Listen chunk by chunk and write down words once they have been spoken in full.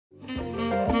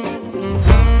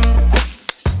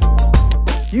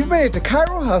You've made it to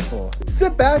Chiro Hustle.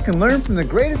 Sit back and learn from the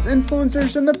greatest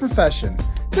influencers in the profession.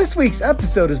 This week's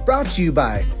episode is brought to you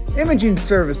by Imaging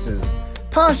Services,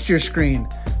 Posture Screen,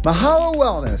 Mahalo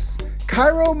Wellness,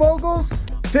 Chiro Moguls,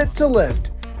 Fit to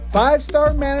Lift,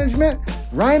 5-Star Management,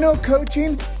 Rhino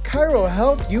Coaching, Chiro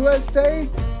Health USA,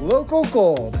 Local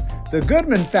Gold, The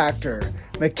Goodman Factor,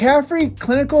 McCaffrey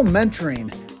Clinical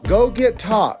Mentoring, Go Get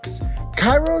Talks,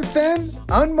 Chiro Thin,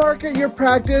 Unmarket Your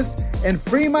Practice, and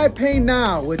Free My Pain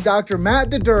Now with Dr.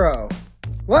 Matt DeDuro.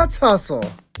 Let's hustle.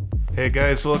 Hey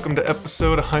guys, welcome to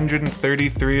episode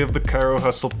 133 of the Chiro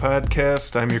Hustle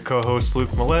podcast. I'm your co-host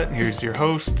Luke Millette, and here's your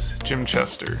host, Jim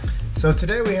Chester. So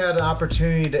today we had an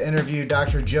opportunity to interview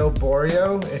Dr. Joe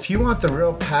Borio. If you want the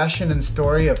real passion and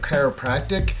story of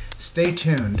chiropractic, stay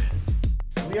tuned.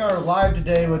 We are live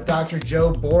today with Dr.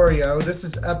 Joe Borio. This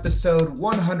is episode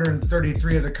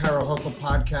 133 of the Chiro Hustle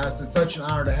podcast. It's such an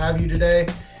honor to have you today.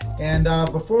 And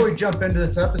before we jump into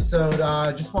this episode,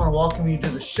 I just want to welcome you to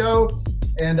the show.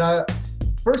 And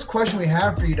first question we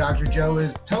have for you, Dr. Joe,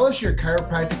 is tell us your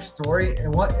chiropractic story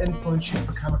and what influenced you to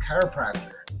become a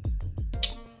chiropractor.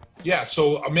 Yeah,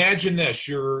 so imagine this.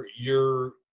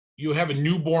 You have a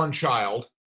newborn child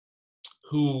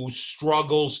who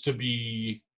struggles to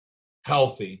be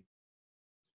healthy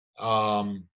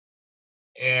and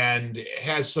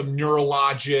has some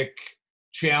neurologic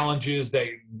challenges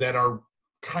that are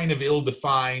kind of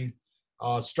ill-defined,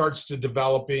 starts to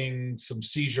developing some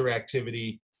seizure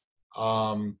activity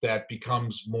that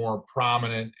becomes more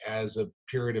prominent as a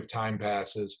period of time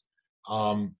passes.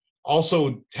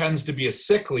 Also tends to be a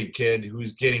sickly kid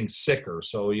who's getting sicker.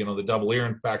 So, the double ear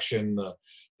infection, the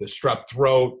strep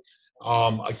throat.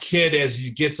 A kid, as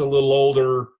he gets a little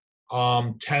older,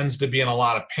 tends to be in a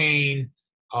lot of pain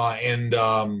and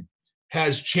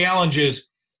has challenges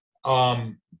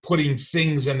putting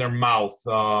things in their mouth,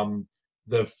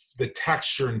 the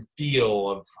texture and feel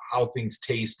of how things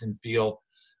taste and feel,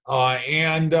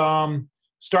 and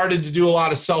started to do a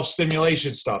lot of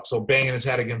self-stimulation stuff, so banging his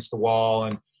head against the wall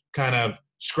and kind of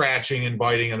scratching and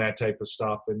biting and that type of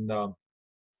stuff. And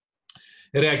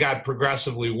it got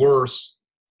progressively worse,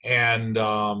 and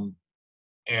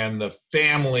the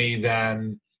family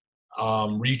then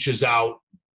reaches out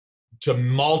to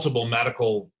multiple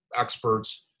medical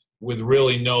experts with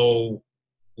really no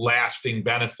lasting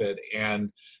benefit.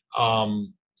 And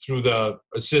through the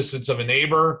assistance of a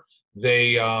neighbor,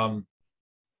 they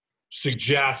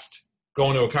suggest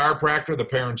going to a chiropractor. The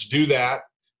parents do that.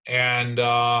 And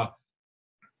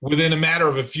within a matter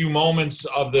of a few moments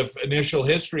of the initial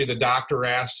history, the doctor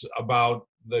asks about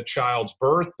the child's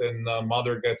birth, and the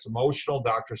mother gets emotional.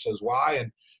 Doctor says, why?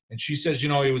 And she says, he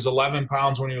was 11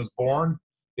 pounds when he was born.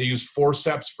 They used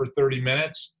forceps for 30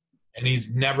 minutes, and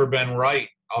he's never been right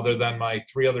other than my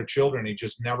 3 other children. He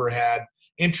just never had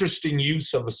interesting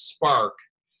use of a spark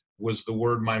was the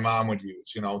word my mom would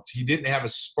use. He didn't have a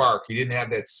spark. He didn't have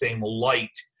that same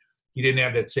light. He didn't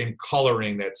have that same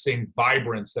coloring, that same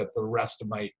vibrance that the rest of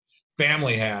my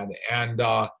family had. And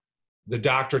the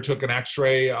doctor took an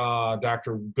x-ray,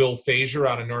 Dr. Bill Fazier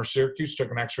out of North Syracuse,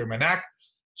 took an x-ray of my neck,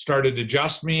 started to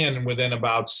adjust me, and within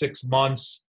about 6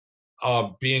 months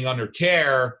of being under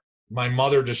care, my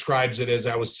mother describes it as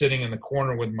I was sitting in the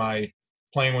corner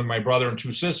playing with my brother and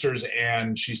 2 sisters,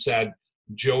 and she said,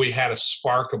 Joey had a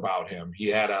spark about him. He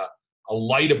had a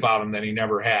light about him that he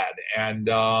never had. And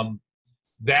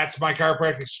that's my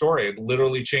chiropractic story. It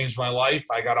literally changed my life.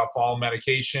 I got off all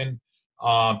medication,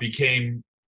 became,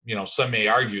 some may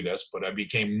argue this, but I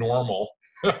became normal.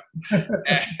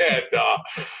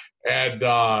 and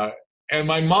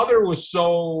my mother was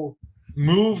so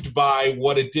moved by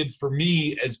what it did for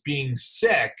me as being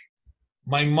sick.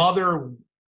 My mother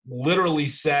literally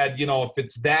said, if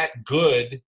it's that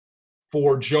good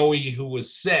for Joey who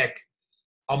was sick,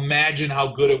 imagine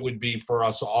how good it would be for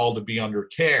us all to be under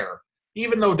care.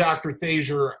 Even though Dr.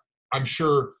 Fazier, I'm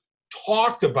sure,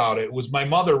 talked about it, it was my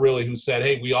mother really who said,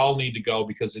 hey, we all need to go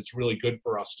because it's really good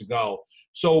for us to go.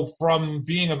 So from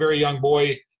being a very young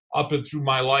boy up and through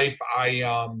my life,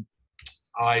 I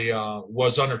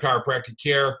was under chiropractic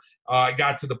care. I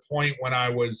got to the point when I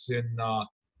was in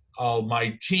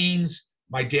my teens.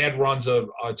 My dad runs a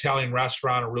Italian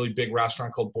restaurant, a really big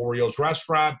restaurant called Borio's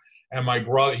Restaurant. And my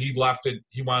brother, he left it.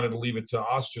 He wanted to leave it to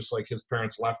us, just like his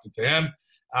parents left it to him.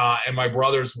 And my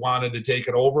brothers wanted to take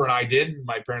it over, and I did. And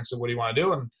my parents said, what do you want to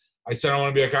do? And I said, I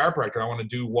want to be a chiropractor. I want to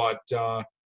do what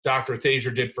Dr.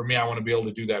 Fazier did for me. I want to be able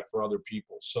to do that for other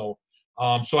people. So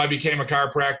I became a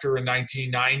chiropractor in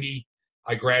 1990.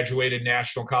 I graduated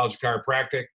National College of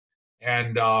Chiropractic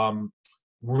and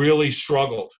really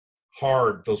struggled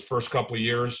hard those first couple of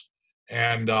years.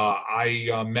 And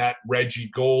I met Reggie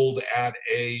Gold at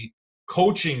a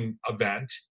coaching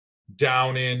event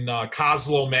down in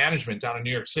Coslow Management down in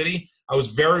New York City. I was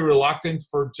very reluctant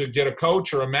to get a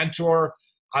coach or a mentor.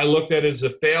 I looked at it as a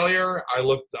failure.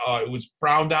 It was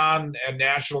frowned on at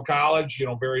National College,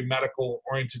 very medical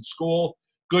oriented school,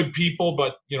 good people,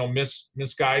 but,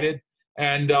 misguided.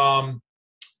 And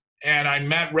I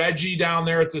met Reggie down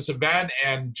there at this event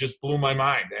and just blew my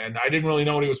mind. And I didn't really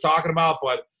know what he was talking about,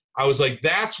 but I was like,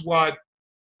 that's what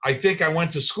I think I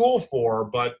went to school for.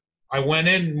 But I went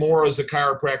in more as a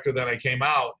chiropractor than I came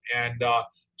out, and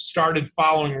started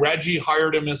following Reggie,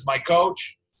 hired him as my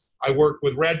coach. I worked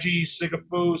with Reggie,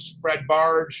 Sigafus, Fred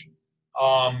Barge,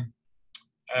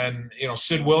 and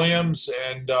Sid Williams,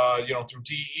 and through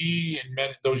DE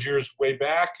and those years way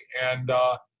back. And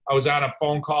I was on a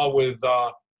phone call with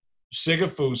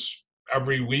Sigafus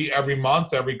every week, every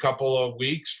month, every couple of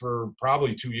weeks for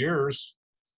probably 2 years.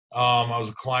 I was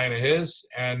a client of his,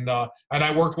 and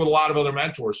I worked with a lot of other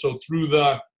mentors. So through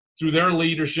their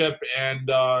leadership and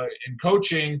in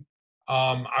coaching,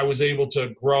 I was able to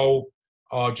grow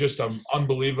just an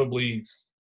unbelievably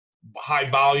high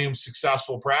volume,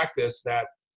 successful practice that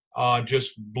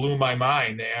just blew my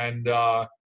mind. And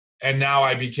now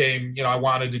I became, I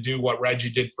wanted to do what Reggie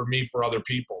did for me for other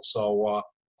people. So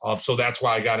that's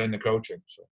why I got into coaching.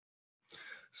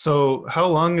 So how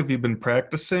long have you been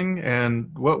practicing, and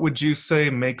what would you say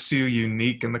makes you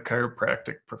unique in the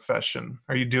chiropractic profession?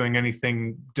 Are you doing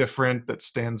anything different that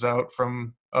stands out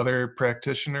from other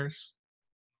practitioners?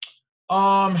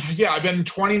 Yeah, I've been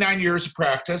 29 years of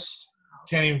practice.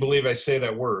 Can't even believe I say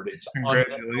that word. It's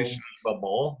Congratulations.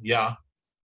 unbelievable. Yeah.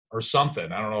 Or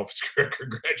something. I don't know if it's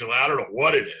congratulations. I don't know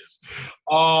what it is.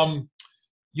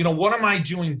 What am I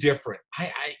doing different?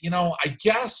 I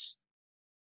guess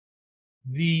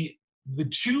the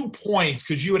 2 points,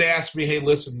 because you would ask me, hey,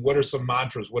 listen, what are some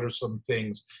mantras? What are some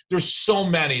things? There's so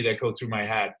many that go through my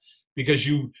head, because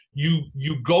you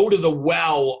go to the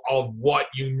well of what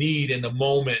you need in the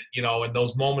moment, and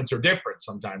those moments are different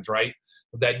sometimes, right?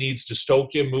 That needs to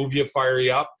stoke you, move you, fire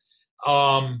you up.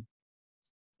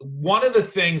 One of the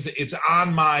things, it's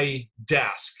on my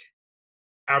desk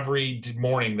every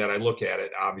morning that I look at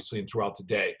it, obviously, and throughout the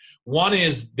day. One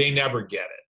is they never get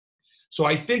it. So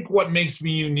I think what makes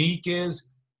me unique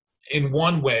is, in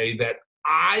one way, that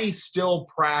I still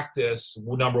practice,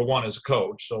 number one, as a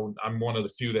coach. So I'm one of the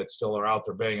few that still are out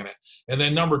there banging it. And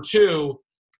then number two,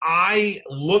 I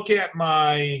look at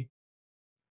my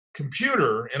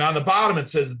computer, and on the bottom it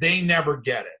says, they never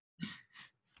get it.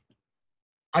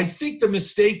 I think the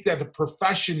mistake that the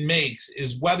profession makes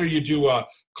is, whether you do a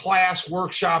class,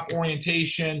 workshop,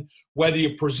 orientation, whether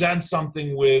you present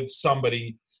something with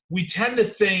somebody, we tend to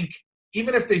think,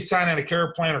 even if they sign on a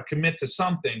care plan or commit to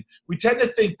something, we tend to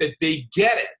think that they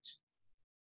get it.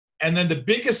 And then the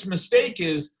biggest mistake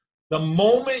is, the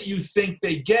moment you think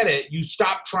they get it, you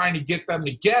stop trying to get them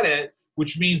to get it,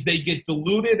 which means they get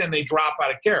diluted and they drop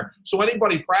out of care. So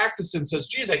anybody practicing says,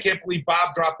 geez, I can't believe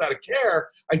Bob dropped out of care.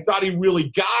 I thought he really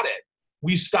got it.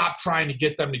 We stop trying to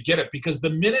get them to get it, because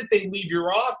the minute they leave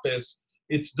your office,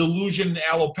 it's delusion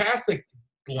allopathic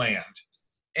land.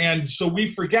 And so we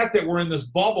forget that we're in this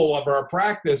bubble of our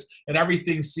practice, and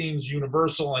everything seems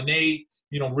universal, innate,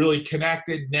 really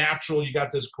connected, natural. You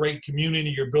got this great community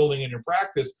you're building in your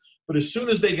practice. But as soon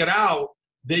as they get out,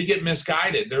 they get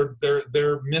misguided.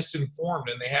 They're misinformed,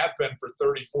 and they have been for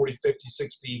 30, 40, 50,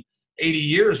 60, 80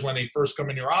 years when they first come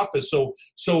in your office.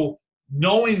 So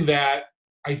knowing that,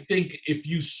 I think if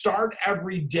you start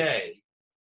every day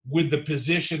with the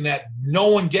position that no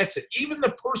one gets it, even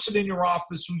the person in your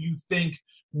office who you think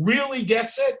really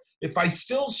gets it, if I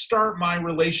still start my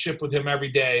relationship with him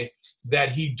every day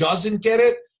that he doesn't get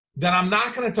it, then I'm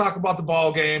not going to talk about the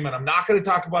ball game, and I'm not going to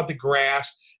talk about the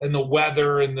grass and the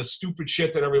weather and the stupid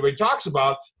shit that everybody talks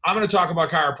about. I'm going to talk about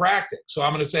chiropractic. So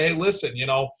I'm going to say, hey, listen,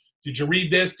 did you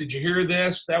read this? Did you hear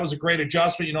this? That was a great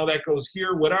adjustment. That goes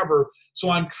here, whatever. So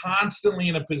I'm constantly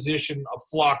in a position of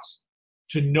flux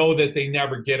to know that they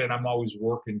never get it. I'm always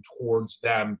working towards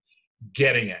them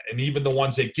getting it. And even the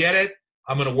ones that get it,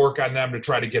 I'm going to work on them to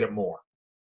try to get it more.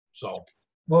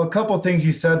 Well, a couple of things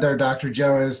you said there, Dr.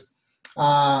 Joe, is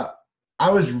I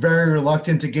was very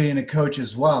reluctant to getting a coach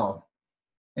as well.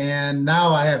 And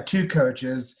now I have 2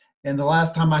 coaches. And the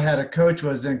last time I had a coach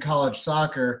was in college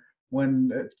soccer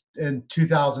in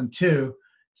 2002.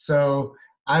 So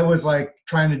I was like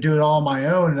trying to do it all on my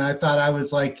own. And I thought I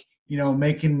was like,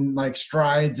 making like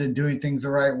strides and doing things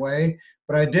the right way.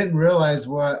 But I didn't realize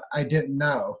what I didn't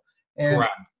know. And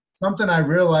Correct. Something I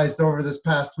realized over this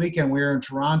past weekend, we were in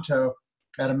Toronto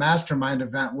at a mastermind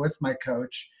event with my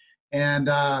coach. And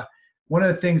one of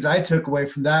the things I took away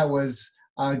from that was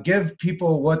give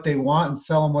people what they want and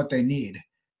sell them what they need.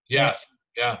 Yes.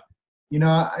 Yeah. You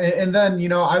know, and then, you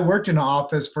know, I worked in an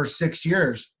office for 6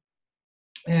 years,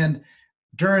 and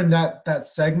during that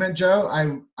segment, Joe,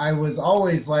 I was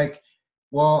always like,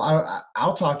 well,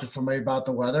 I'll talk to somebody about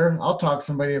the weather. I'll talk to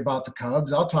somebody about the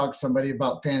Cubs. I'll talk to somebody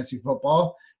about fantasy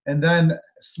football. And then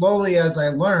slowly, as I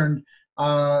learned,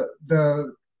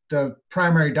 the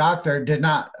primary doctor did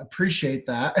not appreciate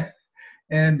that.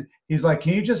 And he's like,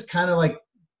 can you just kind of like,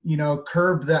 you know,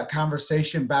 curb that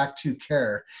conversation back to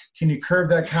care? Can you curb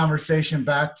that conversation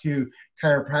back to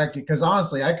chiropractic? Because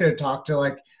honestly, I could have talked to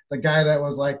like the guy that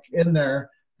was like in there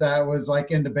that was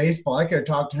like into baseball. I could have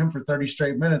talked to him for 30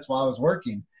 straight minutes while I was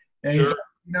working. And he's like,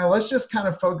 you know, let's just kind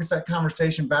of focus that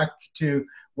conversation back to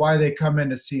why they come in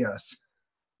to see us.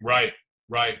 Right.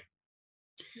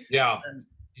 Yeah.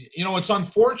 You know, it's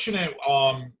unfortunate,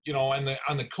 you know,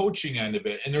 on the coaching end of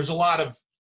it. And there's a lot of,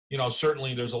 you know,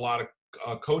 certainly there's a lot of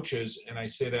coaches, and I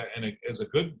say that as a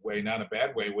good way, not a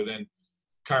bad way, within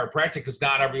chiropractic, because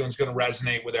not everyone's going to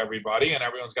resonate with everybody, and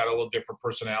everyone's got a little different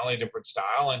personality, different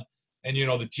style. And you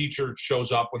know, the teacher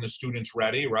shows up when the student's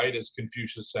ready, right? As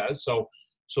Confucius says. So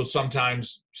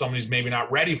sometimes somebody's maybe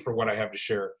not ready for what I have to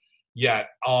share yet.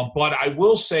 But I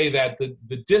will say that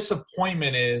the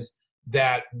disappointment is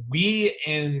that we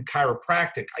in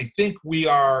chiropractic, I think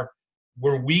we're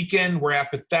weakened, we're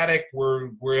apathetic,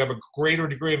 we have a greater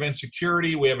degree of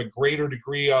insecurity, we have a greater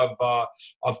degree of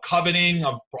coveting,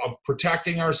 of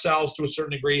protecting ourselves to a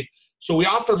certain degree. So we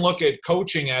often look at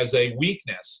coaching as a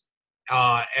weakness,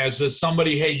 as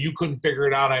somebody, hey, you couldn't figure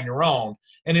it out on your own.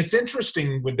 And it's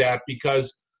interesting with that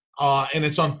because, and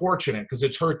it's unfortunate because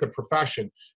it's hurt the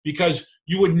profession, because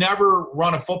you would never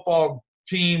run a football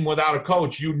team without a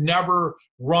coach. You'd never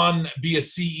be a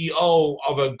CEO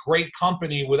of a great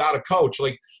company without a coach.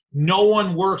 Like, no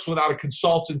one works without a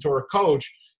consultant or a coach.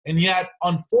 And yet,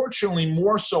 unfortunately,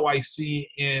 more so I see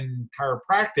in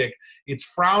chiropractic, it's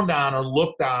frowned on or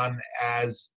looked on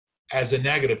as a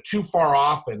negative too far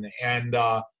often. And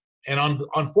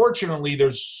unfortunately,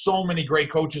 there's so many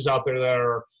great coaches out there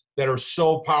that are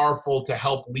so powerful to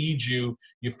help lead you.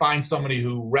 You find somebody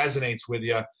who resonates with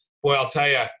you. Boy, I'll tell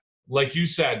you, like you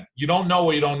said, you don't know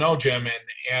what you don't know, Jim.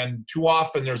 And too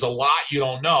often there's a lot you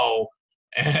don't know.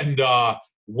 And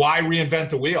why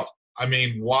reinvent the wheel? I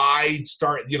mean, why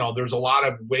start, you know, there's a lot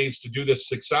of ways to do this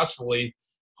successfully.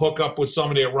 Hook up with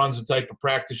somebody that runs the type of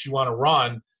practice you want to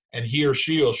run, and he or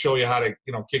she will show you how to,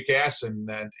 you know, kick ass and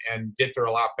get there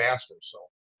a lot faster.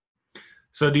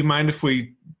 So do you mind if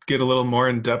we get a little more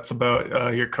in depth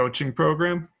about your coaching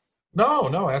program?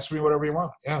 No, ask me whatever you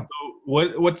want. Yeah. So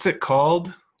what's it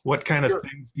called? What kind of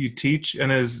things do you teach?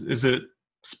 And is it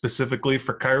specifically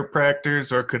for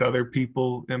chiropractors, or could other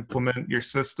people implement your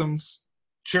systems?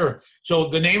 Sure. So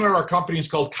the name of our company is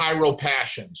called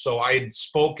Chiropassion. So I had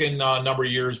spoken a number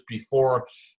of years before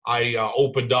I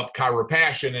opened up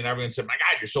Chiropassion, and everyone said, my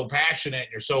God, you're so passionate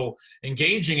and you're so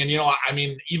engaging. And, you know, I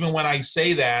mean, even when I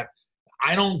say that,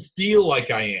 I don't feel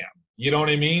like I am. You know what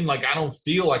I mean? Like, I don't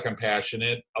feel like I'm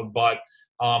passionate, but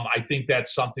I think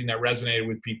that's something that resonated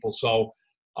with people. So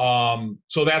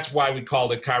that's why we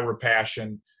called it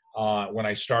Chiropassion when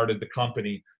I started the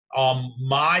company.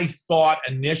 My thought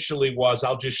initially was,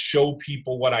 I'll just show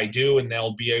people what I do and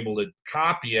they'll be able to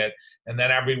copy it, and then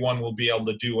everyone will be able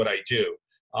to do what I do.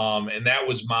 And that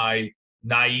was my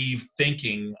naive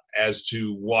thinking as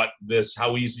to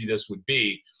how easy this would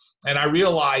be. And I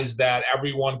realized that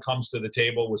everyone comes to the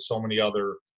table with so many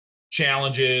other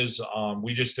challenges.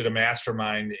 We just did a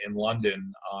mastermind in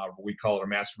London. We call it a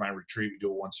mastermind retreat. We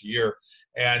do it once a year.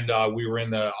 And we were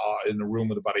in the room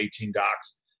with about 18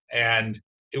 docs. And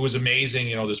it was amazing,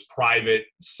 you know, this private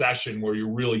session where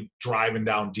you're really driving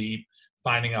down deep,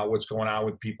 finding out what's going on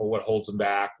with people, what holds them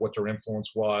back, what their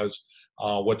influence was,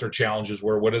 what their challenges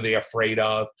were, what are they afraid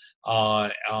of.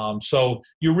 So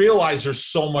you realize there's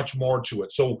so much more to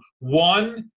it. So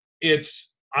one,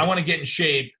 it's, I want to get in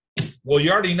shape. Well,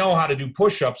 you already know how to do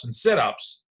push-ups and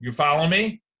sit-ups. You follow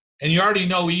me? And you already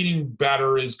know eating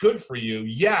better is good for you.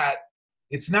 Yet,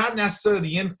 it's not necessarily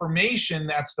the information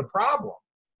that's the problem.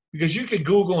 Because you could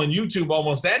Google and YouTube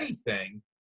almost anything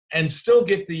and still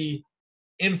get the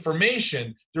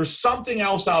information. There's something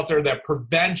else out there that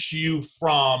prevents you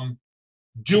from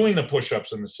doing the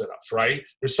push-ups and the sit-ups, right?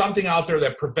 There's something out there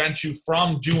that prevents you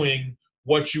from doing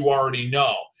what you already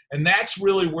know. And that's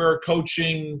really where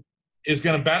coaching is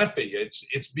going to benefit you.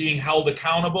 It's being held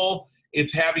accountable.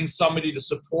 It's having somebody to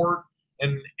support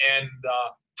and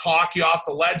talk you off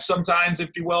the ledge sometimes, if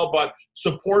you will, but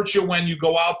support you when you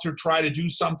go out to try to do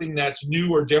something that's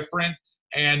new or different,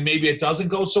 and maybe it doesn't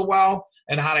go so well.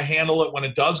 and how to handle it when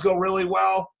it does go really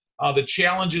well. The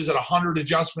challenges at 100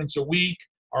 adjustments a week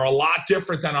are a lot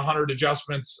different than 100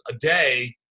 adjustments a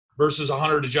day versus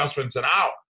 100 adjustments an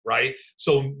hour, right?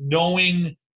 So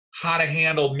knowing how to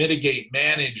handle, mitigate,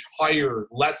 manage, hire,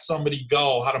 let somebody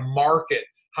go, how to market,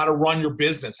 how to run your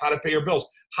business, how to pay your bills,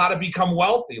 how to become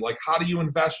wealthy, like how do you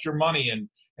invest your money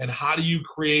and how do you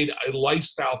create a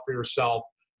lifestyle for yourself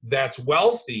that's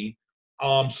wealthy,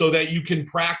 so that you can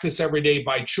practice every day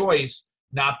by choice,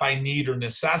 not by need or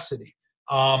necessity.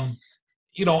 And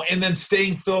then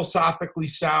staying philosophically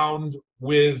sound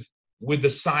with the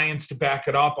science to back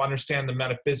it up, understand the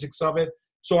metaphysics of it.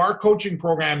 So our coaching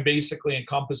program basically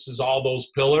encompasses all those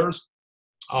pillars.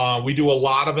 We do a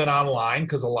lot of it online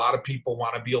because a lot of people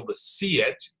want to be able to see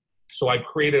it. So I've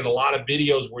created a lot of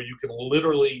videos where you can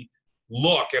literally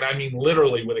look, and I mean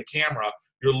literally with a camera,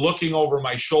 you're looking over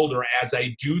my shoulder as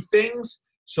I do things.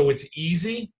 So it's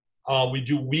easy. We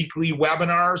do weekly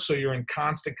webinars, so you're in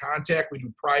constant contact. We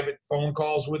do private phone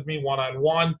calls with me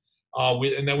one-on-one.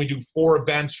 And then we do 4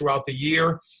 events throughout the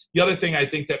year. The other thing I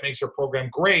think that makes our program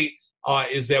great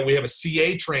is that we have a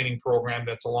CA training program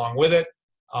that's along with it.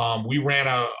 We ran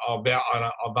a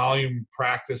volume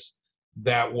practice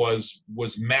that was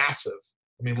massive.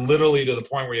 I mean, literally to the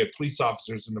point where you had police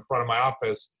officers in the front of my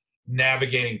office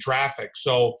navigating traffic.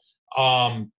 So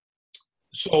the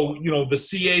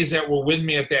CAs that were with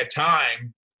me at that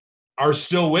time are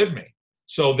still with me.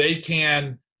 So they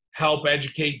can help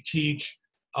educate, teach,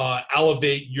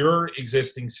 elevate your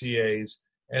existing CAs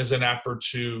as an effort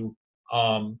to,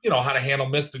 how to handle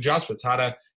missed adjustments, how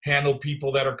to handle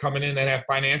people that are coming in that have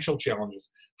financial challenges,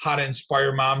 how to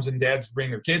inspire moms and dads to bring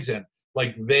their kids in.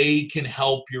 Like they can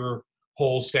help your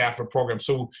whole staff of programs.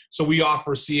 So we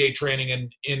offer CA training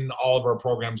in all of our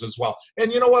programs as well.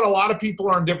 And you know what? A lot of people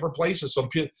are in different places.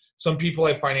 Some people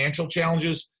have financial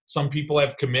challenges. Some people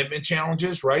have commitment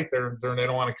challenges, right? They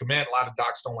don't want to commit. A lot of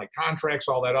docs don't like contracts,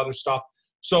 all that other stuff.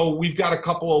 So we've got a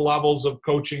couple of levels of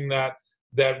coaching that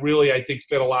really, I think,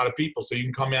 fit a lot of people. So you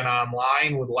can come in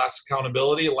online with less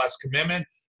accountability, less commitment,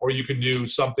 or you can do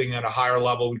something at a higher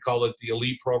level. We call it the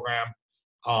elite program,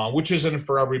 which isn't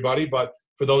for everybody, but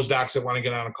for those docs that want to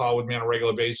get on a call with me on a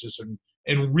regular basis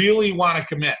and really want to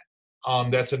commit,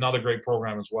 that's another great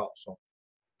program as well. So,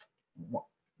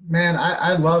 man,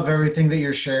 I love everything that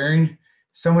you're sharing.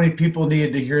 So many people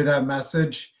needed to hear that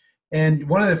message. And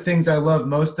one of the things I love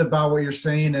most about what you're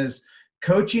saying is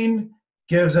coaching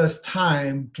gives us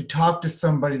time to talk to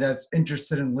somebody that's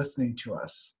interested in listening to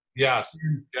us. Yes.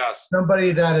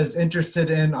 Somebody that is interested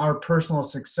in our personal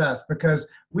success, because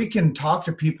we can talk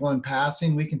to people in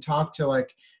passing. We can talk to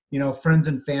friends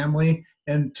and family.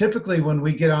 And typically when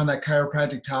we get on that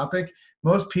chiropractic topic,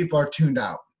 most people are tuned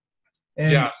out.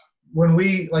 And when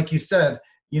we, like you said,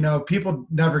 people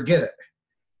never get it.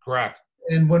 Correct.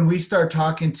 And when we start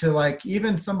talking to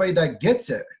even somebody that gets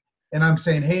it, and I'm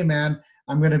saying, hey man,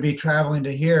 I'm going to be traveling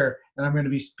to here and I'm going to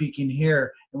be speaking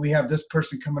here. And we have this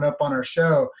person coming up on our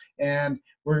show and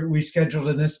we scheduled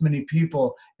in this many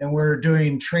people and we're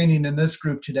doing training in this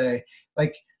group today.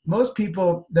 Like most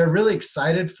people, they're really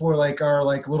excited for our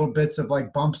little bits of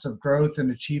bumps of growth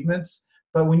and achievements.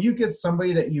 But when you get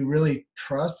somebody that you really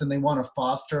trust and they want to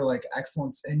foster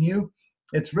excellence in you,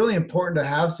 it's really important to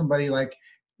have somebody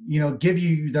give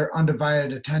you their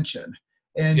undivided attention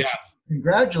and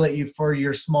congratulate you for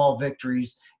your small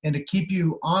victories and to keep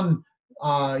you on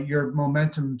your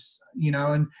momentums,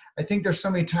 and I think there's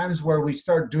so many times where we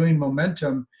start doing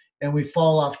momentum and we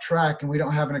fall off track and we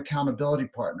don't have an accountability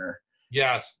partner.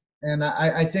 Yes. And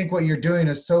I think what you're doing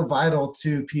is so vital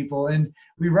to people. And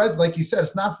like you said,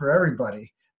 it's not for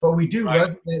everybody, but we do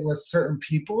resonate with certain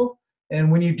people. And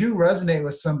when you do resonate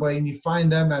with somebody and you find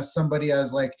them as somebody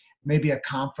as maybe a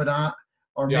confidant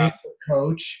or maybe a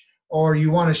coach, or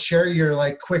you want to share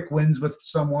your quick wins with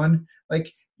someone,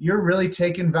 you're really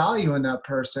taking value in that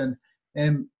person.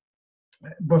 And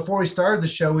before we started the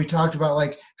show, we talked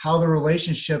about how the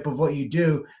relationship of what you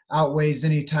do outweighs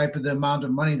any type of the amount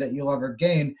of money that you'll ever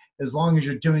gain. As long as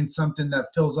you're doing something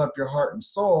that fills up your heart and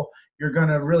soul, you're going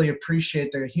to really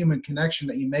appreciate the human connection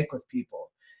that you make with people.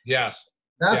 Yes.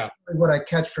 That's really what I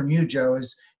catch from you, Joe,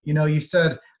 is, you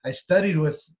said, I studied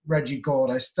with Reggie Gold.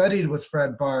 I studied with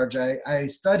Fred Barge. I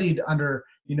studied under,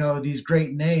 these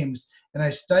great names, and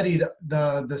I studied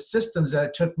the systems that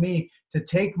it took me to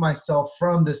take myself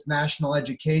from this national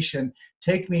education,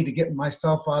 take me to get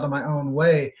myself out of my own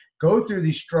way, go through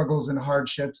these struggles and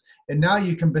hardships. And now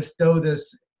you can bestow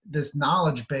this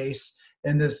knowledge base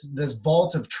and this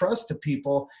vault of trust to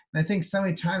people. And I think so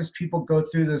many times people go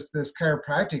through this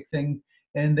chiropractic thing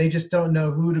and they just don't know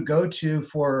who to go to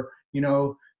for,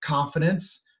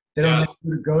 confidence, They don't know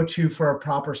who to go to for a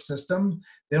proper system.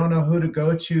 They don't know who to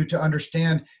go to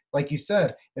understand, like you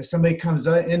said, if somebody comes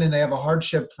in and they have a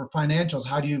hardship for financials,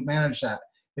 how do you manage that?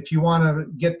 If you want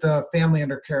to get the family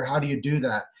under care, how do you do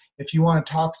that? If you want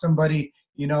to talk somebody,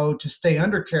 to stay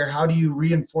under care, how do you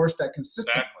reinforce that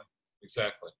consistency?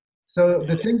 Exactly. So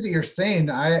the things that you're saying,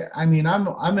 I mean,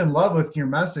 I'm in love with your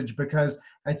message, because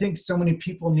I think so many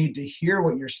people need to hear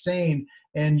what you're saying,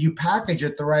 and you package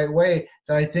it the right way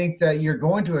that I think that you're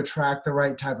going to attract the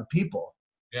right type of people.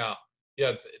 Yeah.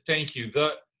 Thank you.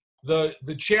 The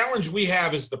challenge we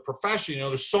have is the profession.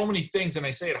 There's so many things, and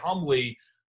I say it humbly,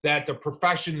 that the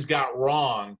profession's got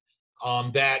wrong,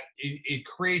 that it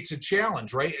creates a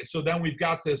challenge, right? So then we've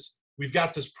got this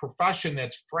profession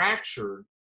that's fractured,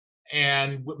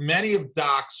 and many of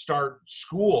docs start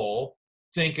school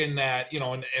thinking that,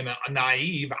 and a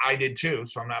naive, I did too,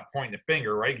 so I'm not pointing a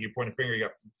finger, right? You point a finger,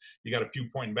 you got a few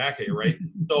pointing back at you, right?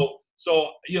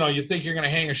 So you think you're going to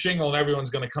hang a shingle and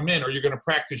everyone's going to come in, or you're going to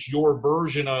practice your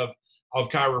version of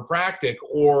chiropractic,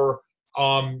 or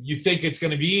you think it's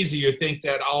going to be easy. You think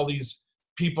that all these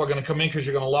people are going to come in because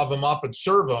you're going to love them up and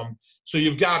serve them. So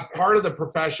you've got part of the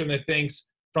profession that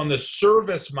thinks from the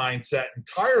service mindset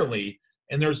entirely,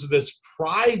 and there's this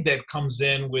pride that comes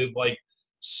in with like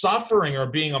suffering or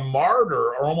being a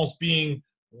martyr or almost being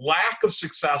lack of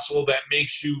successful that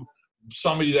makes you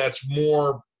somebody that's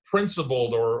more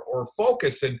principled or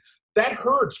focused. And that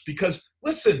hurts, because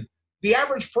listen, the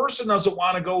average person doesn't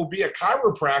want to go be a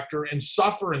chiropractor and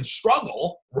suffer and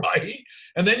struggle, right?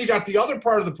 And then you got the other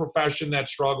part of the profession that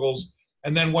struggles,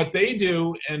 and then what they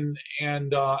do, and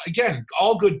again,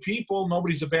 all good people,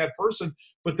 nobody's a bad person,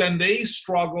 but then they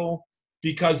struggle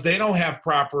because they don't have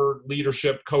proper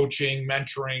leadership, coaching,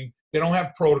 mentoring. They don't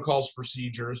have protocols,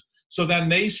 procedures. So then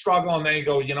they struggle, and they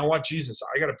go, you know what, Jesus,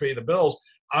 I got to pay the bills.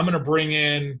 I'm going to bring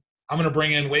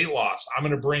in weight loss. I'm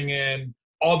going to bring in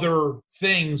other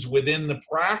things within the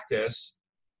practice,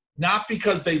 not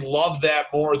because they love that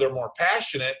more, they're more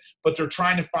passionate, but they're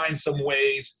trying to find some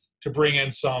ways to bring in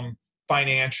some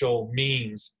financial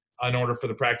means in order for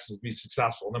the practice to be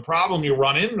successful. And the problem you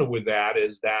run into with that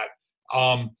is that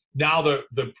now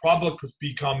the public has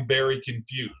become very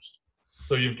confused.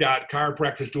 So you've got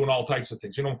chiropractors doing all types of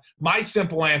things. My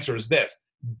simple answer is this: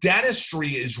 dentistry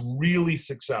is really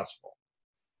successful.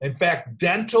 In fact,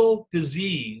 dental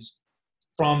disease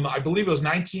from, I believe it was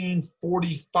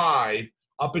 1945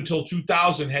 up until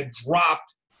 2000 had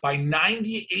dropped by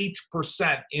 98%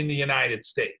 in the United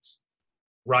States,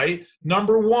 right?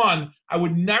 Number one, I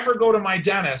would never go to my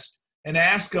dentist and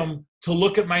ask him to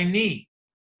look at my knee.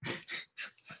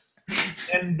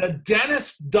 And the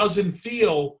dentist doesn't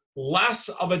feel less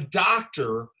of a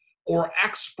doctor or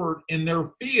expert in their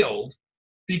field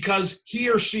because he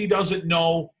or she doesn't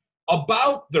know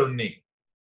about their knee.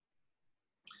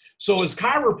 So as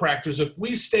chiropractors, if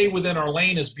we stay within our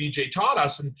lane, as BJ taught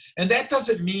us, and that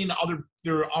doesn't mean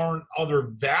there aren't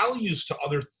other values to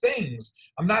other things.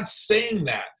 I'm not saying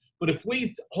that. But if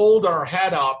we hold our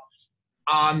head up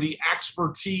on the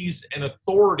expertise and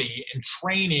authority and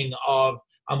training of,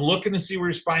 I'm looking to see where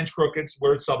your spine's crooked,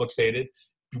 where it's subluxated.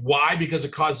 Why? Because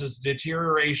it causes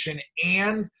deterioration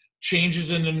and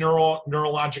changes in the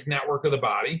neurologic network of the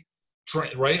body.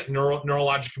 Right?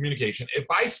 Neurologic communication. If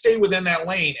I stay within that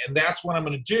lane and that's what I'm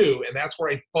going to do, and that's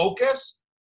where I focus,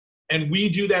 and we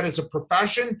do that as a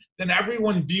profession, then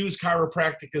everyone views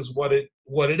chiropractic as what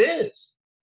it is.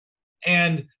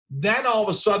 And then all of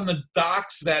a sudden the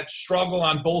docs that struggle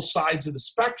on both sides of the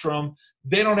spectrum,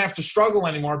 they don't have to struggle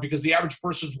anymore, because the average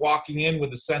person's walking in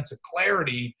with a sense of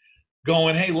clarity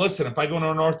going, hey, listen, if I go to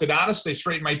an orthodontist, they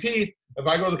straighten my teeth. If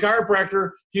I go to the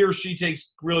chiropractor, he or she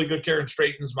takes really good care and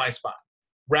straightens my spine.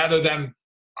 Rather than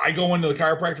I go into the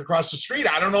chiropractor across the street,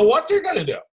 I don't know what they're going to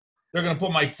do. They're going to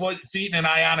put my feet in an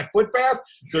ionic foot bath.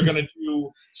 They're going to do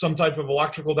some type of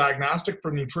electrical diagnostic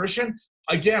for nutrition.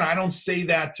 Again, I don't say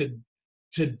that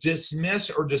to dismiss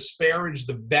or disparage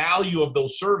the value of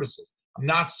those services. I'm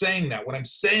not saying that. What I'm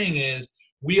saying is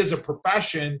we as a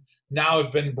profession now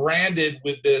have been branded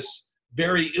with this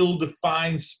very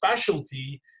ill-defined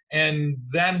specialty, and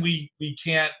then we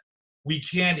can't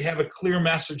have a clear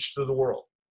message to the world.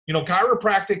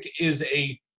 Chiropractic is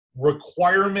a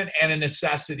requirement and a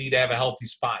necessity to have a healthy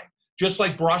spine. Just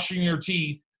like brushing your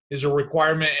teeth is a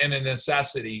requirement and a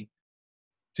necessity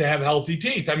to have healthy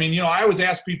teeth. I mean, I always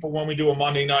ask people when we do a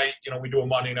Monday night, we do a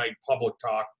Monday night public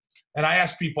talk, and I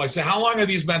ask people, I say, how long are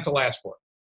these meant to last for?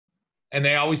 And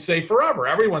they always say forever.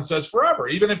 Everyone says forever.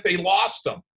 Even if they lost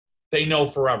them, they know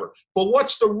forever. But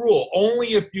what's the rule?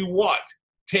 Only if you what?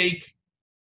 Take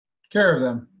care of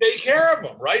them. Take care of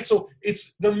them, right? So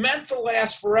they're meant to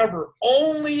last forever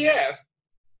only if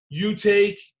you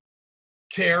take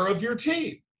care of your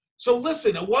teeth. So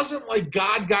listen, it wasn't like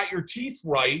God got your teeth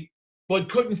right, but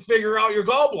couldn't figure out your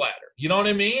gallbladder. You know what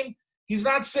I mean? He's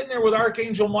not sitting there with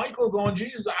Archangel Michael going,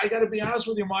 Jesus, I got to be honest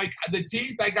with you, Mike. The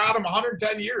teeth, I got them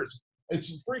 110 years.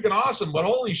 It's freaking awesome, but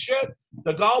holy shit,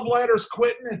 the gallbladder's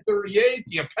quitting at 38.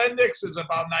 The appendix is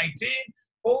about 19.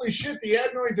 Holy shit, the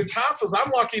adenoids and tonsils,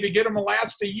 I'm lucky to get them to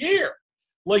last a year.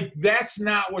 Like, that's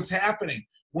not what's happening.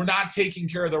 We're not taking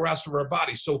care of the rest of our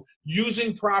body. So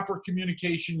using proper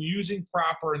communication, using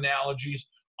proper analogies,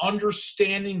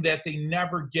 understanding that they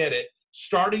never get it,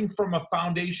 starting from a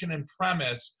foundation and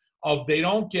premise of they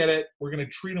don't get it, we're going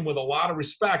to treat them with a lot of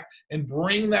respect and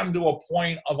bring them to a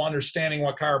point of understanding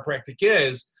what chiropractic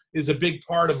is a big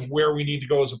part of where we need to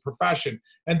go as a profession.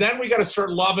 And then we got to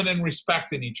start loving and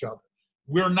respecting each other.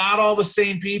 We're not all the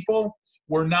same people.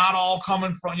 We're not all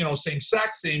coming from, same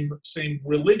sex, same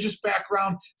religious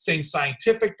background, same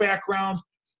scientific background.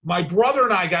 My brother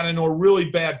and I got into a really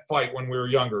bad fight when we were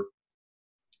younger.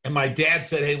 And my dad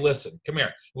said, hey, listen, come here.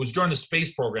 It was during the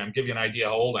space program, give you an idea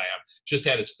how old I am. Just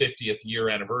had his 50th year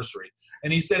anniversary.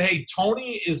 And he said, hey,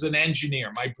 Tony is an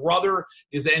engineer. My brother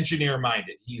is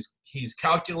engineer-minded. He's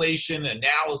calculation,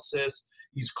 analysis.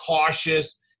 He's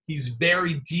cautious. He's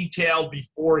very detailed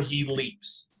before he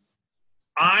leaps.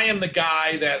 I am the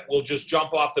guy that will just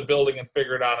jump off the building and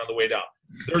figure it out on the way down.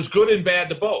 There's good and bad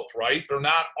to both, right? They're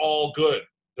not all good.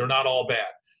 They're not all bad.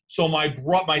 So my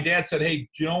dad said, hey,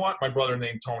 do you know what? My brother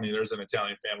named Tony. There's an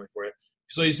Italian family for you.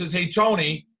 So he says, hey,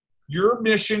 Tony, you're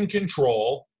mission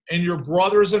control and your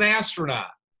brother's an astronaut.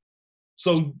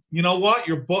 So you know what?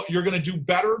 You're going to do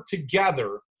better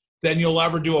together than you'll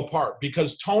ever do apart.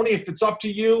 Because Tony, if it's up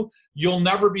to you, you'll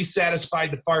never be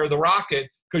satisfied to fire the rocket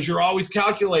because you're always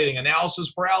calculating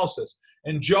analysis paralysis.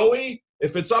 And Joey,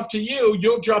 if it's up to you,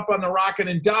 you'll jump on the rocket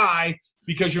and die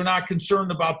because you're not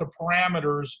concerned about the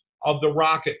parameters of the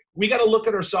rocket. We got to look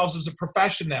at ourselves as a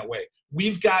profession that way.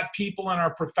 We've got people in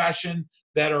our profession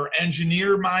that are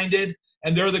engineer-minded,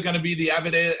 and they're going to be the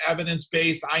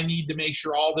evidence-based. I need to make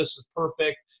sure all this is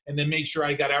perfect and then make sure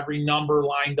I got every number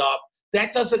lined up.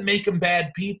 That doesn't make them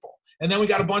bad people. And then we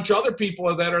got a bunch of other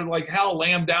people that are like, hell,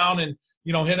 lay them down and,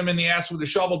 hit them in the ass with a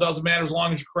shovel. Doesn't matter as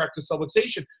long as you correct the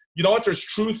subluxation. You know what? There's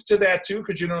truth to that too,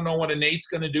 because you don't know what innate's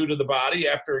going to do to the body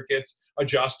after it gets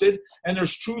adjusted. And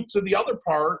there's truth to the other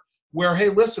part where, hey,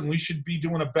 listen, we should be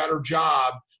doing a better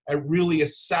job at really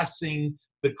assessing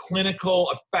the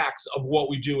clinical effects of what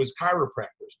we do as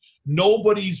chiropractors.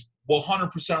 Nobody's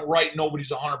 100% right,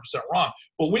 nobody's 100% wrong.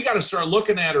 But we got to start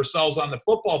looking at ourselves on the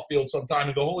football field sometime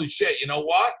and go, holy shit, you know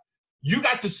what? You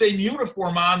got the same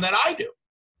uniform on that I do.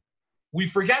 We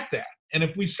forget that. And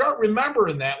if we start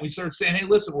remembering that, we start saying, hey,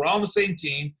 listen, we're all on the same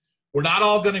team. We're not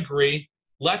all going to agree.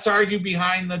 Let's argue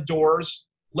behind the doors.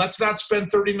 Let's not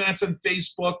spend 30 minutes on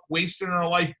Facebook wasting our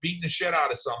life beating the shit out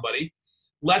of somebody.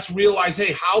 Let's realize,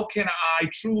 hey,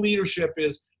 true leadership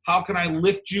is, how can I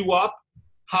lift you up?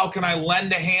 How can I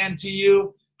lend a hand to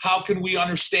you? How can we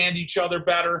understand each other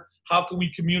better? How can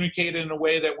we communicate in a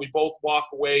way that we both walk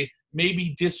away,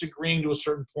 maybe disagreeing to a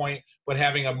certain point, but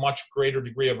having a much greater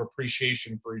degree of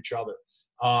appreciation for each other?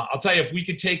 I'll tell you, if we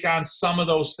could take on some of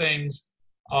those things,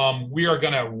 we are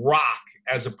going to rock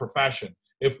as a profession.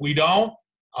 If we don't,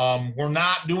 we're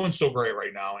not doing so great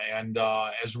right now. And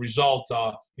as a result,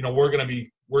 we're going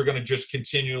to just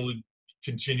continue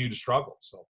to struggle.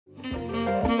 So.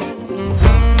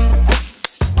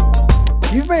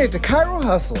 You've made it to Chiro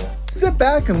Hustle. Sit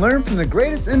back and learn from the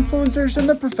greatest influencers in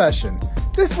the profession.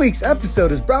 This week's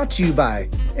episode is brought to you by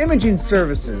Imaging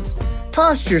Services,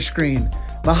 Posture Screen,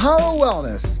 Mahalo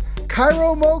Wellness,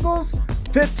 Chiro Moguls,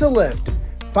 Fit to Lift,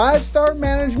 5-Star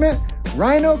Management,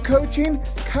 Rhino Coaching,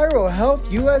 Chiro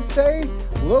Health USA,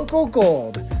 Local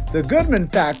Gold, The Goodman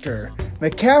Factor,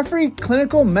 McCaffrey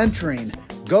Clinical Mentoring,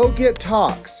 Go Get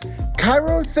Talks,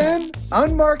 Chiro Thin,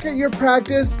 Unmarket Your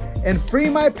Practice, and Free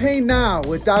My Pain Now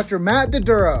with Dr. Matt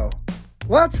DeDuro.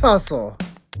 Let's hustle.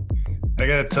 I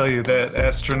gotta tell you, that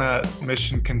astronaut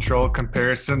mission control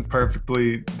comparison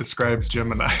perfectly describes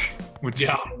Jim and I, which is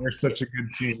why we're such a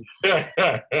good team.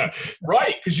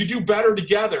 Right, because you do better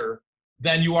together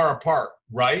than you are apart,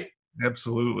 right?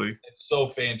 Absolutely. It's so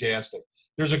fantastic.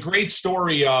 There's a great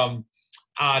story on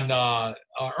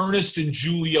Ernest and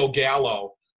Giulio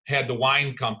Gallo had the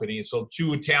wine company. So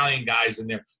two Italian guys, and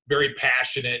they're very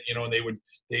passionate, and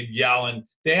they'd yell, and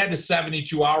they had the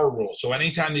 72-hour rule. So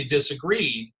anytime they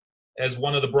disagreed, as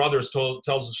one of the brothers tells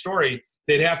the story,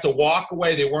 they'd have to walk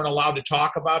away. They weren't allowed to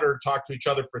talk about it or talk to each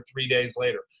other for 3 days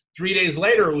later. 3 days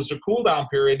later, it was a cool down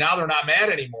period. Now they're not mad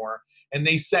anymore. And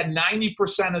they said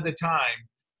 90% of the time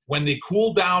when they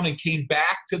cooled down and came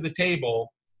back to the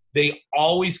table, they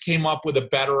always came up with a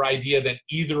better idea than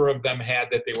either of them had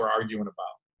that they were arguing about.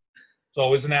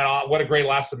 So isn't that, what a great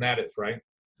lesson that is, right?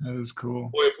 That is cool.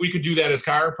 Boy, if we could do that as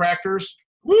chiropractors,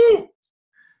 woo,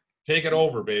 take it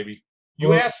over, baby.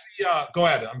 You asked me, go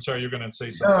ahead. I'm sorry, you're going to say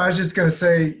something. No, I was just going to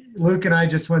say, Luke and I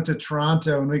just went to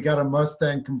Toronto and we got a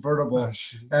Mustang convertible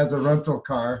as a rental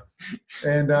car.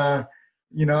 And,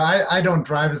 you know, I don't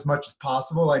drive as much as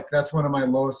possible. Like, that's one of my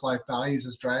lowest life values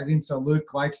is driving. So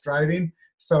Luke likes driving.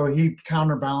 So he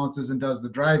counterbalances and does the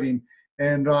driving.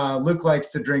 And Luke likes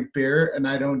to drink beer and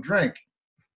I don't drink.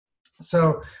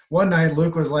 So one night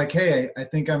Luke was like, hey, I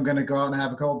think I'm going to go out and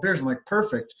have a couple of beers. I'm like,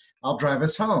 perfect. I'll drive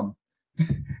us home.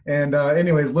 And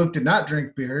anyways, Luke did not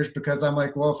drink beers because I'm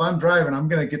like, well, if I'm driving, I'm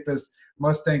going to get this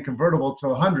Mustang convertible to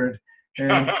 100.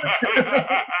 And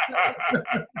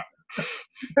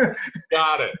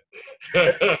got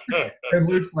it. And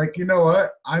Luke's like, you know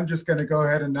what? I'm just going to go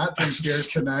ahead and not drink beers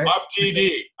tonight. I'm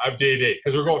DD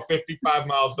because we're going 55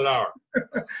 miles an hour.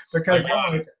 Because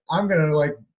I'm going to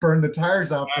like burn the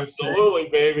tires off. Absolutely,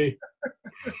 baby.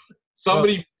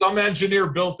 Some engineer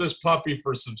built this puppy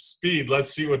for some speed.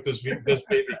 Let's see what this baby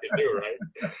can do,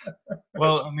 right?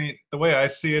 Well, I mean, the way I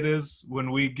see it is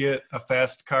when we get a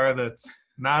fast car that's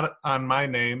not on my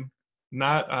name,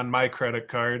 not on my credit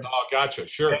card. Oh, gotcha.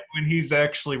 Sure. When he's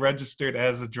actually registered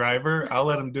as a driver, I'll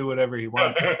let him do whatever he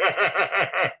wants.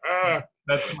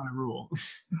 That's my rule.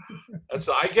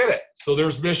 I get it. So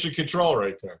there's mission control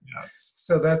right there. Yes.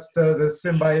 So that's the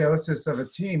symbiosis of a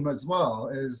team as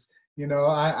well is, you know,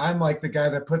 I'm like the guy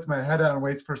that puts my head out and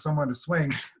waits for someone to swing.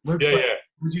 Luke's like,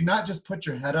 would you not just put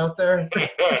your head out there?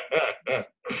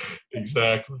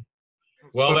 Exactly.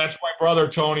 Well, that's my brother,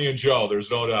 Tony and Joe. There's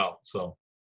no doubt.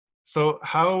 So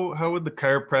how would the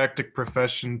chiropractic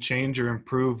profession change or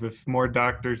improve if more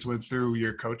doctors went through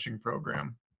your coaching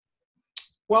program?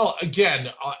 Well,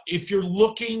 again, if you're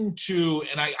looking to,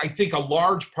 and I think a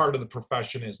large part of the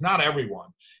profession is, not everyone,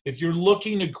 if you're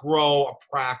looking to grow a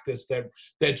practice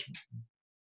that's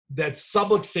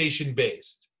subluxation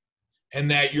based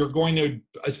and that you're going to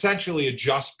essentially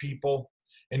adjust people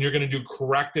and you're going to do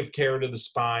corrective care to the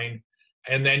spine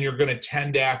and then you're going to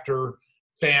tend after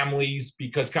families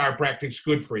because chiropractic's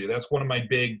good for you. That's one of my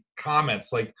big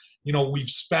comments. Like, you know, we've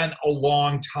spent a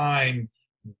long time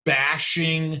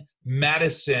bashing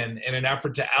medicine in an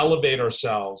effort to elevate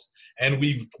ourselves, and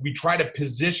we try to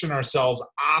position ourselves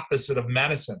opposite of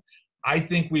medicine. I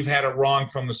think we've had it wrong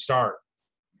from the start.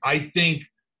 I think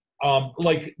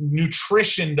like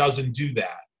nutrition doesn't do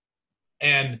that,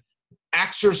 and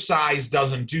exercise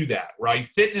doesn't do that, right?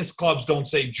 Fitness clubs don't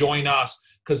say join us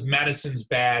because medicine's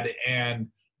bad and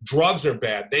drugs are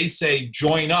bad. They say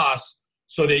join us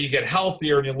so that you get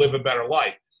healthier and you live a better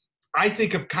life. I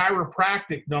think if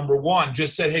chiropractic, number one,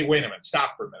 just said, hey, wait a minute,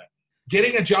 stop for a minute.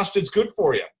 Getting adjusted is good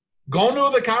for you. Going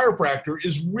to the chiropractor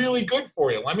is really good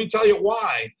for you. Let me tell you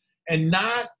why. And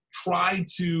not try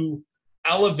to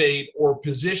elevate or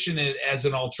position it as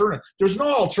an alternative. There's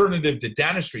no alternative to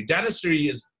dentistry. Dentistry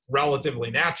is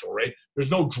relatively natural, right?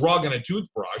 There's no drug in a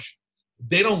toothbrush.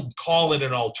 They don't call it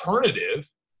an alternative,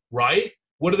 right?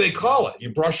 What do they call it?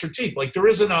 You brush your teeth. Like, there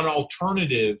isn't an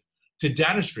alternative to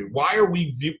dentistry. Why are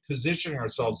we positioning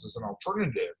ourselves as an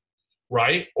alternative,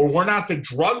 right? Or we're not the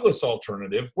drugless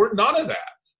alternative. We're none of that.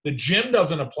 The gym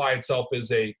doesn't apply itself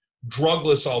as a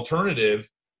drugless alternative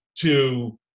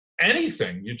to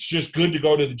anything. It's just good to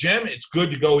go to the gym. It's good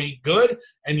to go eat good.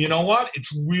 And you know what?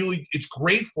 It's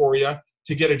great for you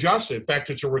to get adjusted. In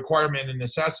fact, it's a requirement and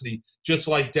necessity, just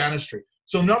like dentistry.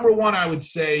 So number one, I would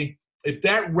say, if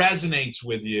that resonates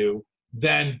with you,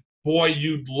 then boy,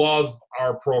 you'd love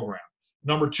our program.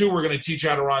 Number two, we're going to teach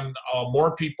how to run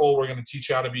more people. We're going to teach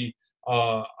how to be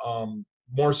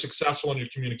more successful in your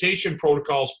communication,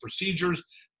 protocols, procedures,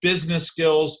 business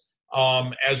skills,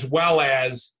 as well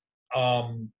as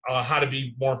how to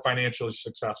be more financially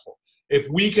successful. If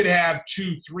we could have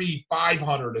 2, 3,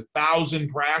 500, 1,000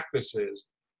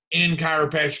 practices in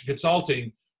chiropractic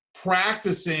consulting,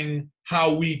 practicing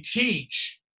how we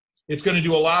teach, it's going to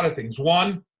do a lot of things.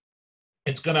 One,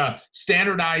 it's going to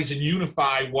standardize and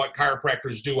unify what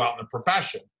chiropractors do out in the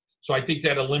profession. So I think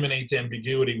that eliminates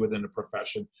ambiguity within the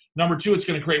profession. Number two, it's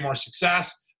going to create more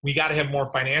success. We got to have more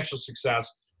financial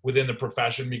success within the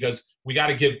profession because we got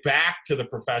to give back to the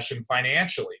profession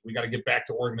financially. We got to give back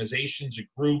to organizations and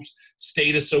groups,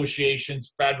 state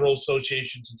associations, federal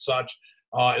associations and such,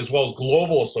 as well as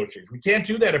global associations. We can't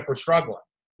do that if we're struggling.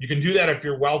 You can do that if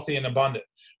you're wealthy and abundant.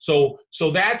 So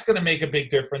that's going to make a big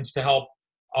difference to help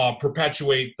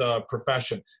perpetuate the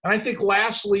profession. And I think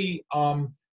lastly,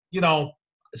 you know,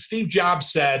 Steve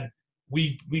Jobs said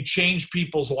we change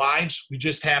people's lives. We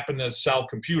just happen to sell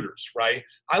computers, right?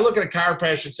 I look at a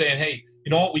chiropractor saying, hey, you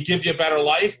know what? We give you a better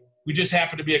life. We just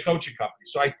happen to be a coaching company.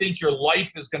 So I think your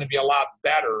life is going to be a lot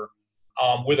better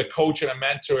with a coach and a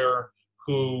mentor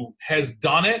who has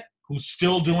done it, who's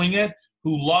still doing it,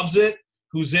 who loves it,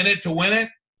 who's in it to win it,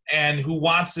 and who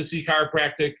wants to see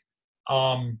chiropractic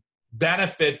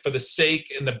benefit for the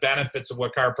sake and the benefits of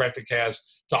what chiropractic has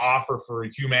to offer for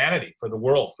humanity, for the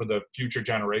world, for the future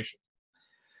generation.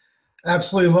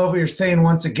 Absolutely love what you're saying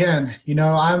once again. You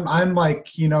know, I'm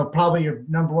like, you know, probably your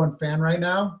number one fan right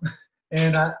now.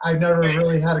 And I've never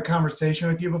really had a conversation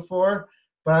with you before,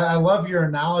 but I love your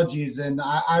analogies, and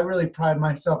I really pride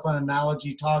myself on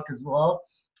analogy talk as well.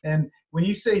 And when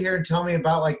you sit here and tell me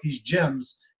about like these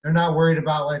gyms, they're not worried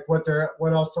about like what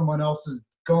else someone else is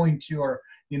going to, or,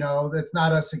 you know, that's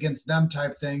not us against them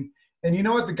type thing. And you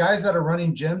know what? The guys that are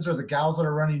running gyms or the gals that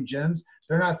are running gyms,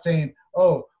 they're not saying,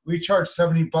 oh, we charge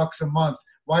 $70 a month.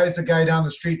 Why is the guy down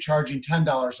the street charging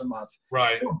 $10 a month?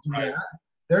 Right. They don't do that.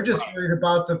 They're just worried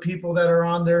about the people that are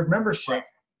on their membership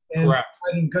and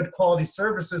providing good quality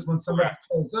services when somebody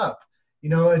pulls up. You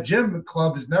know, a gym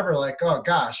club is never like, oh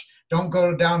gosh, don't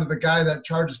go down to the guy that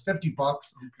charges $50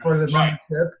 for the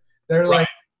membership. They're like,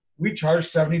 we charge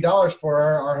 $70 for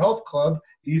our health club.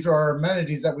 These are our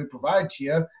amenities that we provide to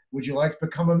you. Would you like to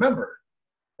become a member?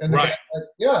 And the guy's like,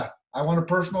 yeah, I want a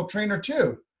personal trainer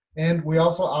too. And we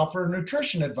also offer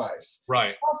nutrition advice.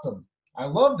 Right. Awesome. I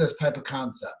love this type of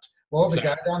concept. Well, the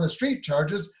guy down the street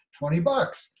charges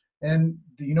 $20. And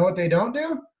you know what they don't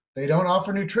do? They don't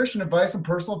offer nutrition advice and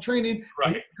personal training.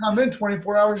 Right. You come in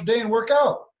 24 hours a day and work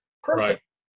out. Perfect. Right.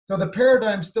 So the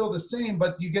paradigm's still the same,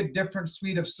 but you get different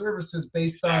suite of services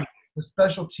based on the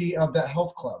specialty of that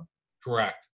health club.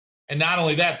 Correct. And not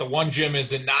only that, the one gym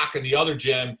isn't knocking the other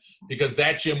gym because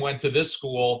that gym went to this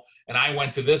school and I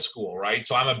went to this school, right?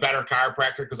 So I'm a better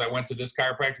chiropractor because I went to this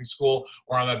chiropractic school,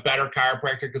 or I'm a better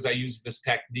chiropractor because I use this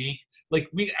technique. Like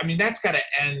that's got to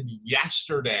end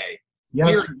yesterday.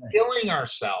 We're killing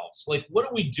ourselves. Like, what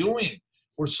are we doing?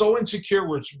 We're so insecure.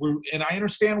 And I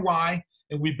understand why.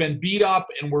 And we've been beat up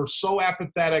and we're so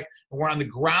apathetic and we're on the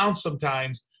ground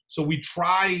sometimes. So we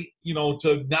try,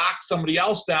 to knock somebody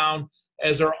else down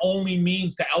as our only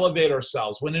means to elevate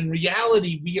ourselves, when in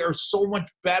reality, we are so much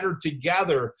better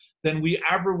together than we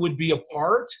ever would be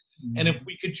apart. Mm-hmm. And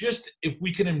if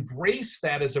we could embrace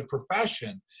that as a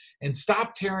profession and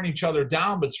stop tearing each other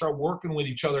down, but start working with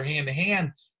each other hand to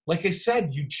hand, like I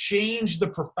said, you change the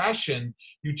profession,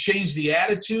 you change the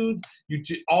attitude,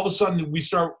 all of a sudden we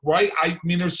start, right?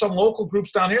 There's some local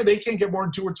groups down here, they can't get more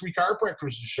than 2 or 3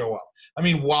 chiropractors to show up.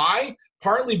 Why?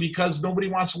 Partly because nobody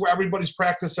wants to, everybody's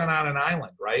practicing on an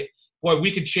island, right? Boy,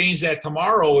 we could change that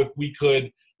tomorrow if we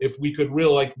could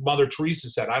really, like Mother Teresa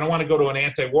said, I don't want to go to an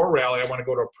anti-war rally, I want to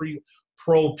go to a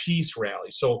pro-peace rally.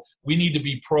 So we need to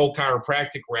be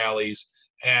pro-chiropractic rallies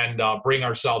and bring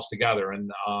ourselves together.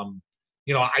 And,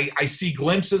 I see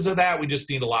glimpses of that. We just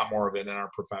need a lot more of it in our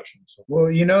profession. So.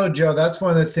 Well, Joe, that's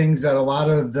one of the things that a lot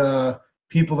of the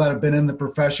people that have been in the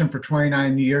profession for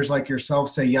 29 years, like yourself,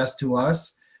 say yes to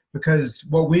us, because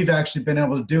what we've actually been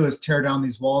able to do is tear down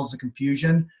these walls of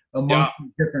confusion among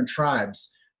different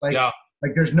tribes. Like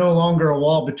there's no longer a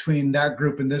wall between that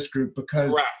group and this group,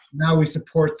 because now we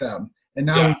support them. And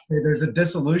now we say there's a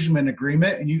disillusionment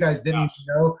agreement, and you guys didn't even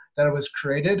know that it was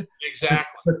created.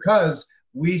 Exactly. Because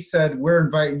we said, we're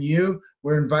inviting you,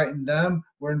 we're inviting them,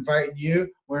 we're inviting you,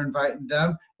 we're inviting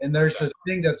them. And there's a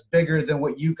thing that's bigger than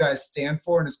what you guys stand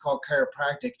for, and it's called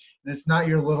chiropractic. And it's not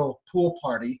your little pool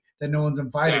party that no one's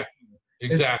invited to.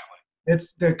 Exactly.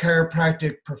 It's the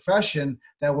chiropractic profession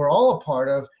that we're all a part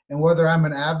of. And whether I'm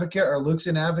an advocate or Luke's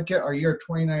an advocate or you're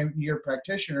a 29-year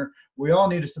practitioner, we all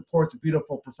need to support the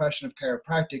beautiful profession of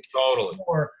chiropractic. Totally.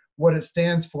 Or what it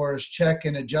stands for is check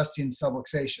and adjusting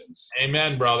subluxations.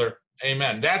 Amen, brother.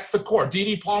 Amen. That's the core.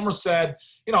 D.D. Palmer said,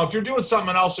 if you're doing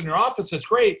something else in your office, that's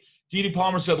great. D.D.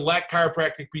 Palmer said, let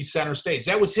chiropractic be center stage.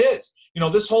 That was his.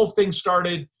 This whole thing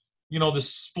started, the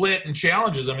split and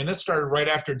challenges. this started right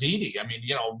after D.D.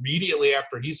 Immediately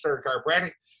after he started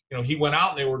chiropractic, he went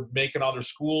out and they were making other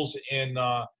schools in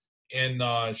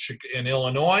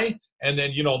Illinois. And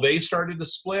then, they started to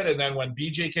split. And then when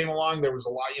BJ came along, there was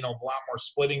a lot more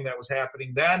splitting that was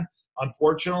happening then,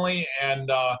 unfortunately. And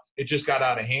it just got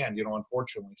out of hand,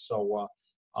 unfortunately. So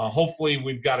hopefully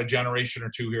we've got a generation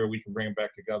or two here. We can bring them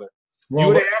back together. Well,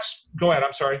 you would ask? Go ahead.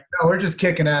 I'm sorry. No, we're just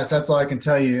kicking ass. That's all I can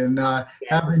tell you. And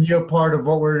having you a part of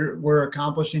what we're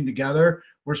accomplishing together,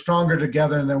 we're stronger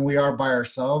together than we are by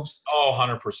ourselves. Oh,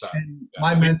 100%. And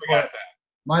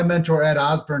my mentor, Ed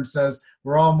Osborne, says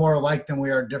we're all more alike than we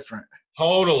are different.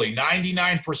 Totally.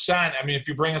 99%. I mean, if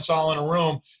you bring us all in a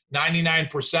room,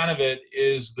 99% of it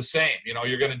is the same. You know,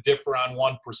 you're going to differ on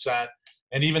 1%.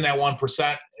 And even that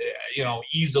 1%, you know,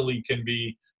 easily can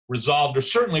be resolved, or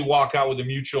certainly walk out with a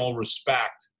mutual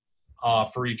respect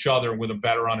for each other with a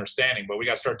better understanding. But we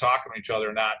got to start talking to each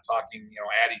other, not talking, you know,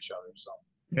 at each other. So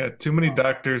yeah, too many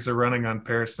doctors are running on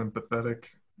parasympathetic.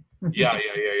 yeah,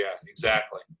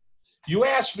 exactly. You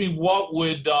asked me what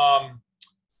would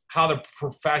how the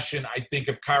profession, I think,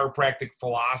 of chiropractic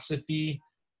philosophy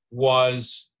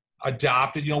was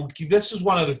adopted. You know, this is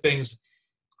one of the things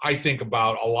I think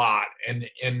about a lot.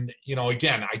 And you know,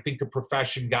 again, I think the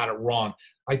profession got it wrong.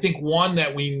 I think one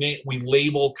that we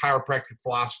label chiropractic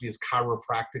philosophy as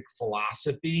chiropractic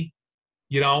philosophy.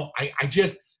 You know, I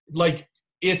just like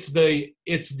it's the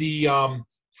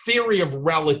theory of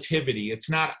relativity. It's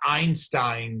not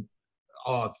Einstein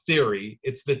theory.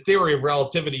 It's the theory of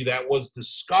relativity that was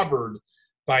discovered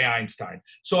by Einstein.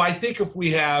 So I think if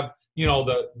we have, you know,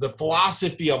 the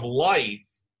philosophy of life,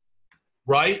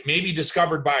 right, maybe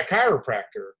discovered by a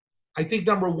chiropractor, I think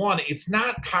number one, it's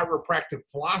not chiropractic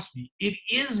philosophy. It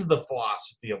is the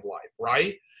philosophy of life,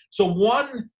 right? So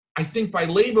one, I think by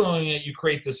labeling it, you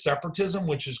create this separatism,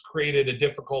 which has created a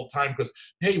difficult time because,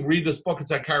 hey, read this book,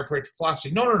 it's on chiropractic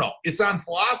philosophy. No, it's on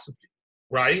philosophy,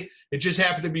 right? It just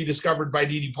happened to be discovered by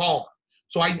D.D. Palmer.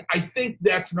 So I think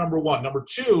that's number one. Number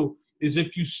two is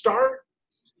if you start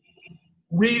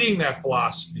reading that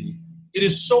philosophy, it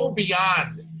is so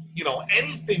beyond, you know,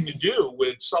 anything to do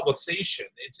with subluxation.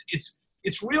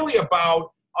 It's really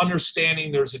about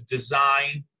understanding there's a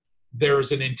design,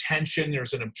 there's an intention,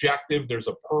 there's an objective, there's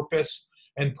a purpose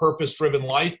and purpose-driven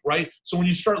life, right? So when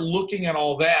you start looking at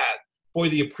all that, boy,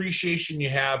 the appreciation you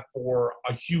have for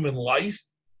a human life,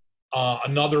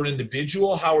 another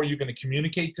individual, how are you going to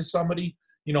communicate to somebody?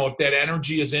 You know, if that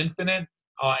energy is infinite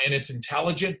and it's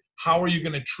intelligent, how are you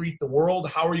going to treat the world?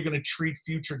 How are you going to treat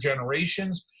future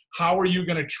generations? How are you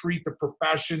going to treat the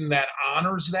profession that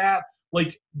honors that?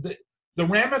 Like the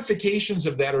ramifications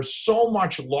of that are so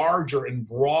much larger and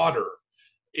broader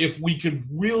if we could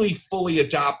really fully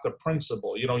adopt the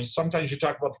principle. You know, sometimes you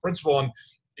talk about the principle and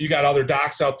you got other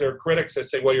docs out there, critics that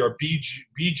say, well, you're a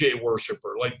BJ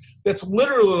worshiper. Like, that's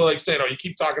literally like saying, oh, you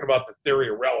keep talking about the theory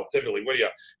of relativity. What are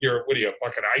you, a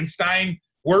fucking Einstein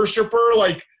worshiper?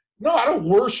 Like, no, I don't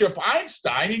worship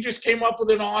Einstein. He just came up with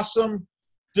an awesome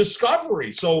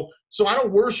discovery. So I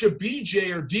don't worship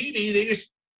BJ or DD.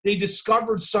 They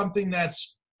discovered something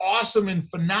that's awesome and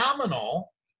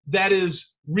phenomenal that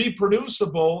is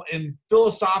reproducible and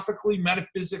philosophically,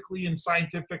 metaphysically, and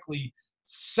scientifically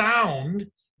sound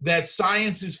that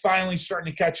science is finally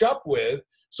starting to catch up with.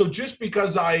 So just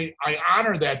because I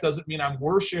honor that doesn't mean I'm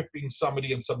worshiping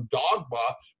somebody in some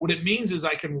dogma. What it means is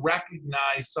I can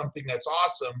recognize something that's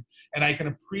awesome and I can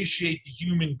appreciate the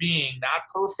human being, not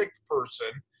perfect person,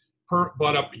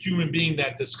 but a human being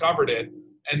that discovered it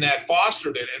and that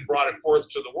fostered it and brought it forth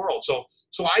to the world.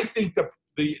 So I think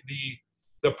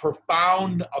the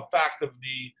profound effect of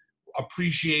the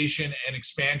appreciation and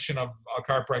expansion of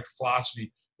chiropractic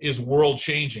philosophy is world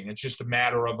changing. It's just a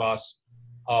matter of us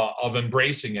of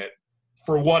embracing it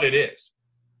for what it is.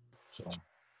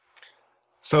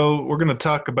 So we're going to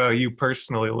talk about you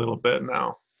personally a little bit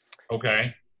now.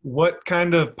 Okay. What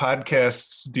kind of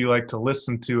podcasts do you like to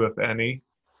listen to, if any?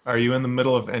 Are you in the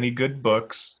middle of any good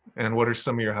books? And what are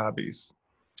some of your hobbies?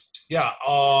 Yeah.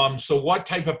 So what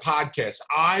type of podcast?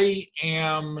 I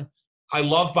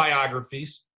love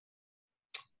biographies.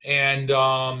 And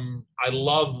I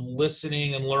love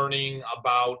listening and learning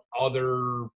about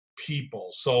other people.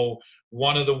 So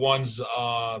one of the ones,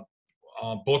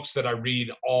 books that I read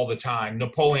all the time,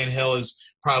 Napoleon Hill is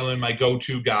probably my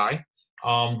go-to guy.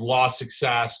 Law of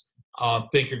Success,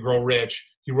 Think and Grow Rich.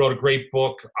 He wrote a great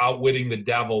book, Outwitting the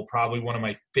Devil, probably one of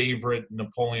my favorite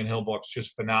Napoleon Hill books,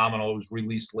 just phenomenal. It was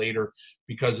released later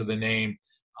because of the name.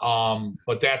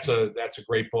 But that's a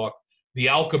great book. The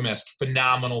Alchemist,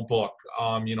 phenomenal book.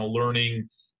 Learning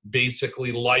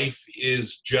basically life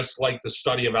is just like the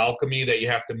study of alchemy, that you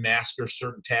have to master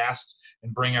certain tasks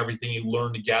and bring everything you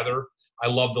learn together. I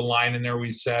love the line in there where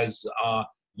he says,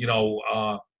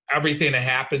 everything that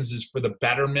happens is for the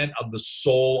betterment of the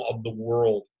soul of the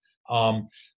world.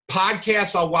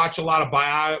 Podcasts, I'll watch a lot of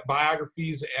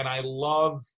biographies, and I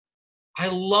love,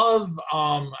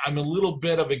 I'm a little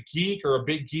bit of a geek or a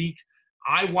big geek.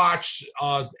 I watch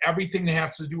everything that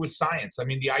has to do with science. I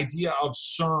mean, the idea of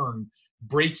CERN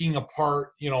breaking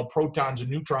apart, protons and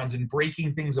neutrons and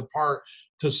breaking things apart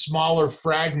to smaller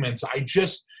fragments.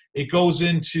 It goes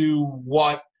into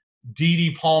what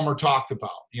D.D. Palmer talked about.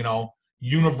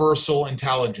 universal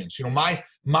intelligence. You know,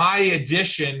 my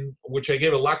addition, which I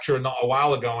gave a lecture a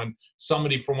while ago, and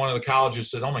somebody from one of the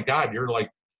colleges said, "Oh my God,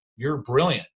 you're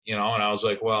brilliant," you know, and I was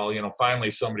like, well, you know,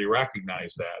 finally somebody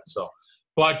recognized that. So,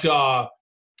 but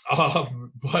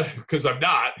because I'm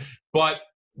not, but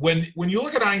when you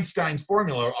look at Einstein's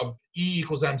formula of E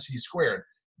equals mc squared,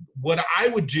 what I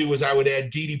would do is I would add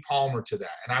D.D. Palmer to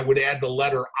that, and I would add the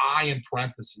letter I in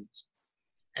parentheses.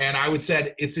 And I would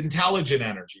say it's intelligent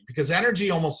energy, because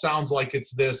energy almost sounds like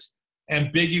it's this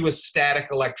ambiguous static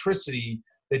electricity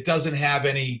that doesn't have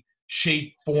any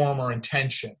shape, form, or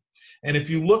intention. And if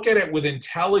you look at it with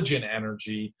intelligent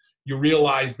energy, you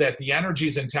realize that the energy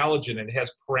is intelligent. It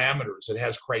has parameters. It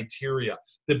has criteria.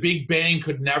 The Big Bang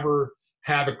could never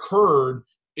have occurred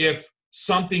if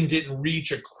something didn't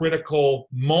reach a critical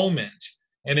moment.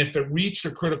 And if it reached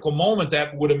a critical moment,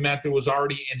 that would have meant there was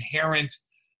already inherent,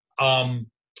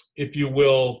 if you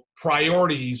will,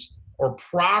 priorities or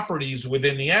properties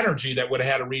within the energy that would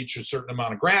have had to reach a certain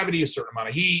amount of gravity, a certain amount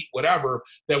of heat, whatever,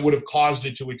 that would have caused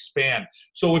it to expand.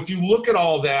 So if you look at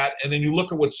all that, and then you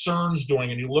look at what CERN's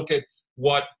doing, and you look at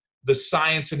what the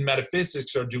science and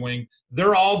metaphysics are doing,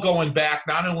 they're all going back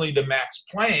not only to Max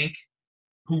Planck,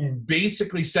 who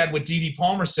basically said what D.D.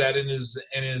 Palmer said in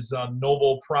his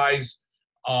Nobel Prize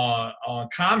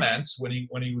comments when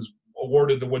he was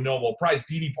awarded the Nobel Prize.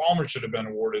 D.D. Palmer should have been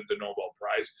awarded the Nobel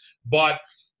Prize. But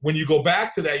when you go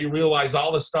back to that, you realize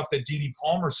all the stuff that D.D.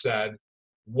 Palmer said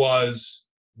was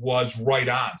right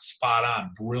on, spot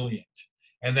on, brilliant.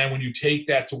 And then when you take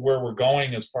that to where we're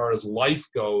going as far as life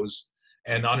goes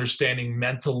and understanding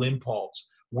mental impulse,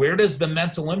 where does the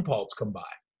mental impulse come by?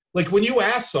 Like when you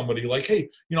ask somebody, like, hey,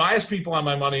 you know, I ask people on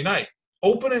my Monday night,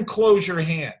 open and close your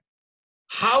hand.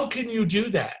 How can you do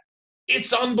that?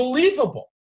 It's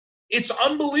unbelievable. It's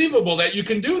unbelievable that you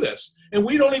can do this. And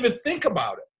we don't even think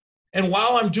about it. And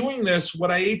while I'm doing this,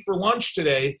 what I ate for lunch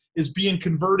today is being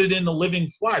converted into living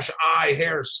flesh, eye,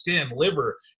 hair, skin,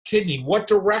 liver, kidney. What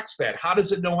directs that? How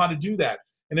does it know how to do that?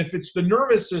 And if it's the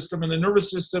nervous system, and the nervous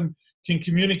system can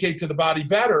communicate to the body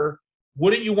better,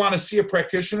 wouldn't you want to see a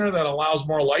practitioner that allows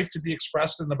more life to be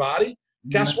expressed in the body?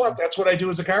 Guess what? That's what I do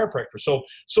as a chiropractor. So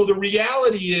the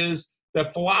reality is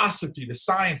that philosophy, the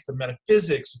science, the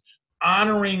metaphysics,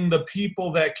 honoring the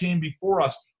people that came before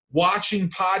us, watching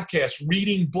podcasts,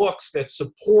 reading books that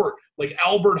support, like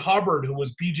Albert Hubbard, who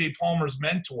was B.J. Palmer's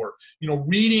mentor, you know,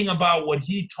 reading about what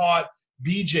he taught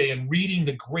B.J. and reading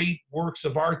the great works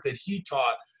of art that he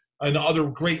taught and other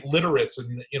great literates,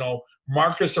 and, you know,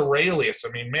 Marcus Aurelius.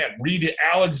 I mean, man, read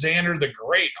Alexander the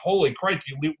Great. Holy crap,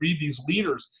 you read these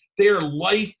leaders. They are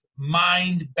life,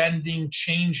 mind, bending,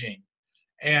 changing.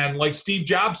 And like Steve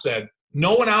Jobs said,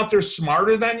 no one out there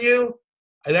smarter than you.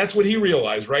 And that's what he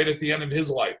realized right at the end of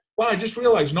his life. Well, I just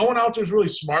realized no one out there is really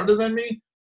smarter than me.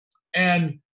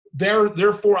 And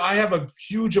therefore, I have a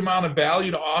huge amount of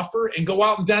value to offer, and go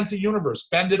out and dent the universe,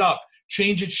 bend it up,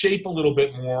 change its shape a little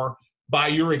bit more by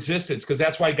your existence, because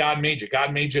that's why God made you.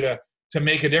 God made you to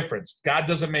make a difference. God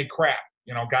doesn't make crap.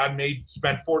 You know, God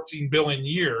spent 14 billion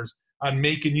years on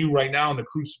making you right now in the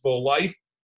crucible of life.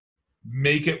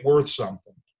 Make it worth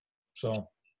something.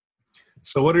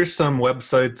 So what are some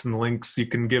websites and links you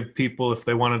can give people if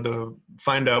they wanted to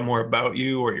find out more about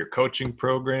you or your coaching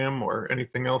program or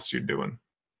anything else you're doing?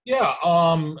 Yeah,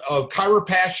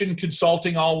 Chiropassion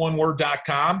Consulting, all one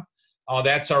word.com.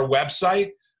 That's our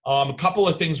website. A couple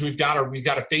of things we've got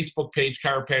a Facebook page,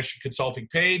 Chiropassion Consulting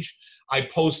page. I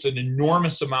post an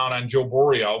enormous amount on Joe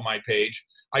Borio, my page.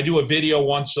 I do a video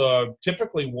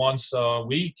typically once a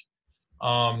week,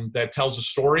 that tells a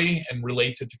story and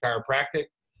relates it to chiropractic.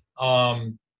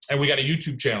 And we got a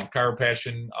YouTube channel,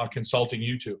 Chiropassion Consulting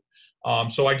YouTube.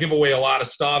 So I give away a lot of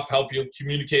stuff, help you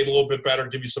communicate a little bit better,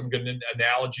 give you some good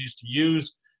analogies to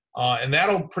use. And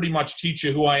that'll pretty much teach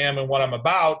you who I am and what I'm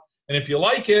about. And if you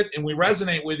like it and we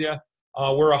resonate with you,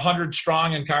 we're 100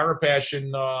 strong in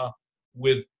Chiropassion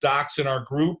with docs in our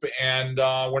group. And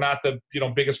we're not the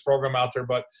biggest program out there,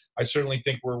 but I certainly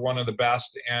think we're one of the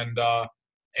best. And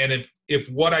if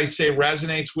what I say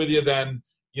resonates with you, then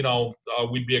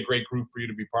we'd be a great group for you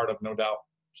to be part of, no doubt.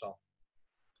 So,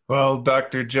 well,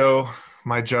 Dr. Joe,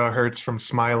 my jaw hurts from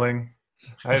smiling.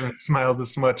 I haven't smiled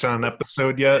this much on an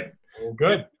episode yet. Well,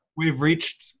 good. We've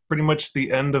reached pretty much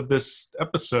the end of this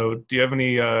episode. Do you have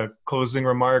any closing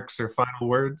remarks or final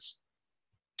words?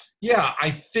 Yeah,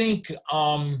 I think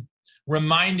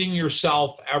reminding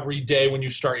yourself every day when you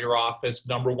start your office,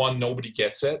 number one, nobody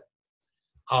gets it.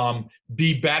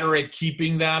 Be better at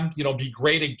keeping them, be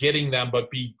great at getting them,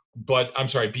 be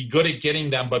good at getting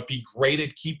them, but be great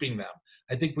at keeping them.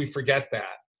 I think we forget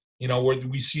that. where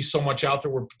we see so much out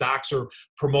there where docs are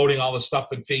promoting all the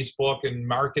stuff in Facebook and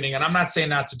marketing. And I'm not saying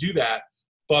not to do that,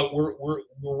 but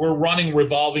we're running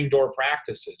revolving door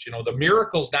practices. The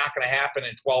miracle's not going to happen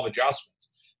in 12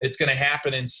 adjustments. It's going to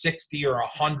happen in 60 or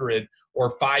 100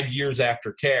 or 5 years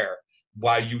after care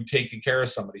while you taking care of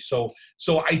somebody. So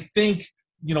I think,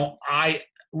 I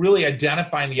really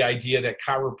identifying the idea that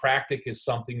chiropractic is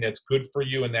something that's good for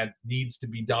you and that needs to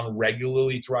be done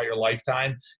regularly throughout your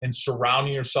lifetime, and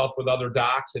surrounding yourself with other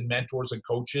docs and mentors and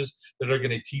coaches that are going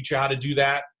to teach you how to do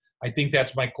that. I think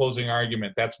that's my closing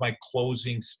argument. That's my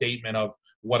closing statement of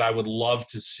what I would love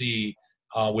to see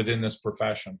within this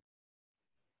profession.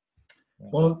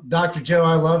 Well, Dr. Joe,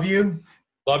 I love you.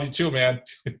 Love you too, man.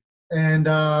 And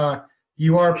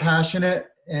you are passionate,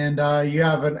 and you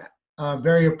have a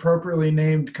very appropriately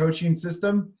named coaching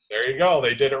system. There you go.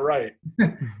 They did it right.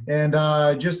 And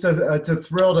it's a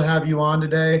thrill to have you on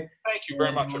today. Thank you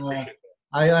very much. I appreciate it.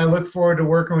 I look forward to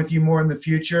working with you more in the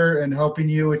future and helping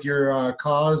you with your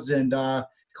cause and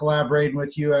collaborating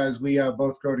with you as we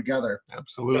both grow together.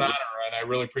 Absolutely. It's an honor, and I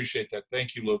really appreciate that.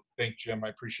 Thank you, Luke. Thank you, Jim. I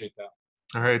appreciate that.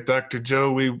 All right, Dr.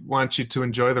 Joe, we want you to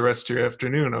enjoy the rest of your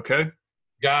afternoon, okay?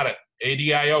 Got it.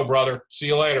 ADIO, brother. See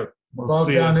you later. Above,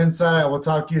 down, inside. We'll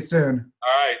talk to you soon. All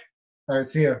right. All right,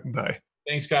 see you. Bye.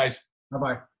 Thanks, guys.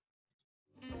 Bye-bye.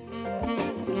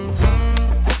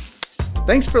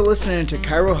 Thanks for listening to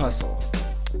Chiro Hustle.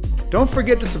 Don't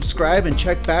forget to subscribe and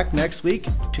check back next week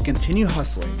to continue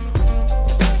hustling.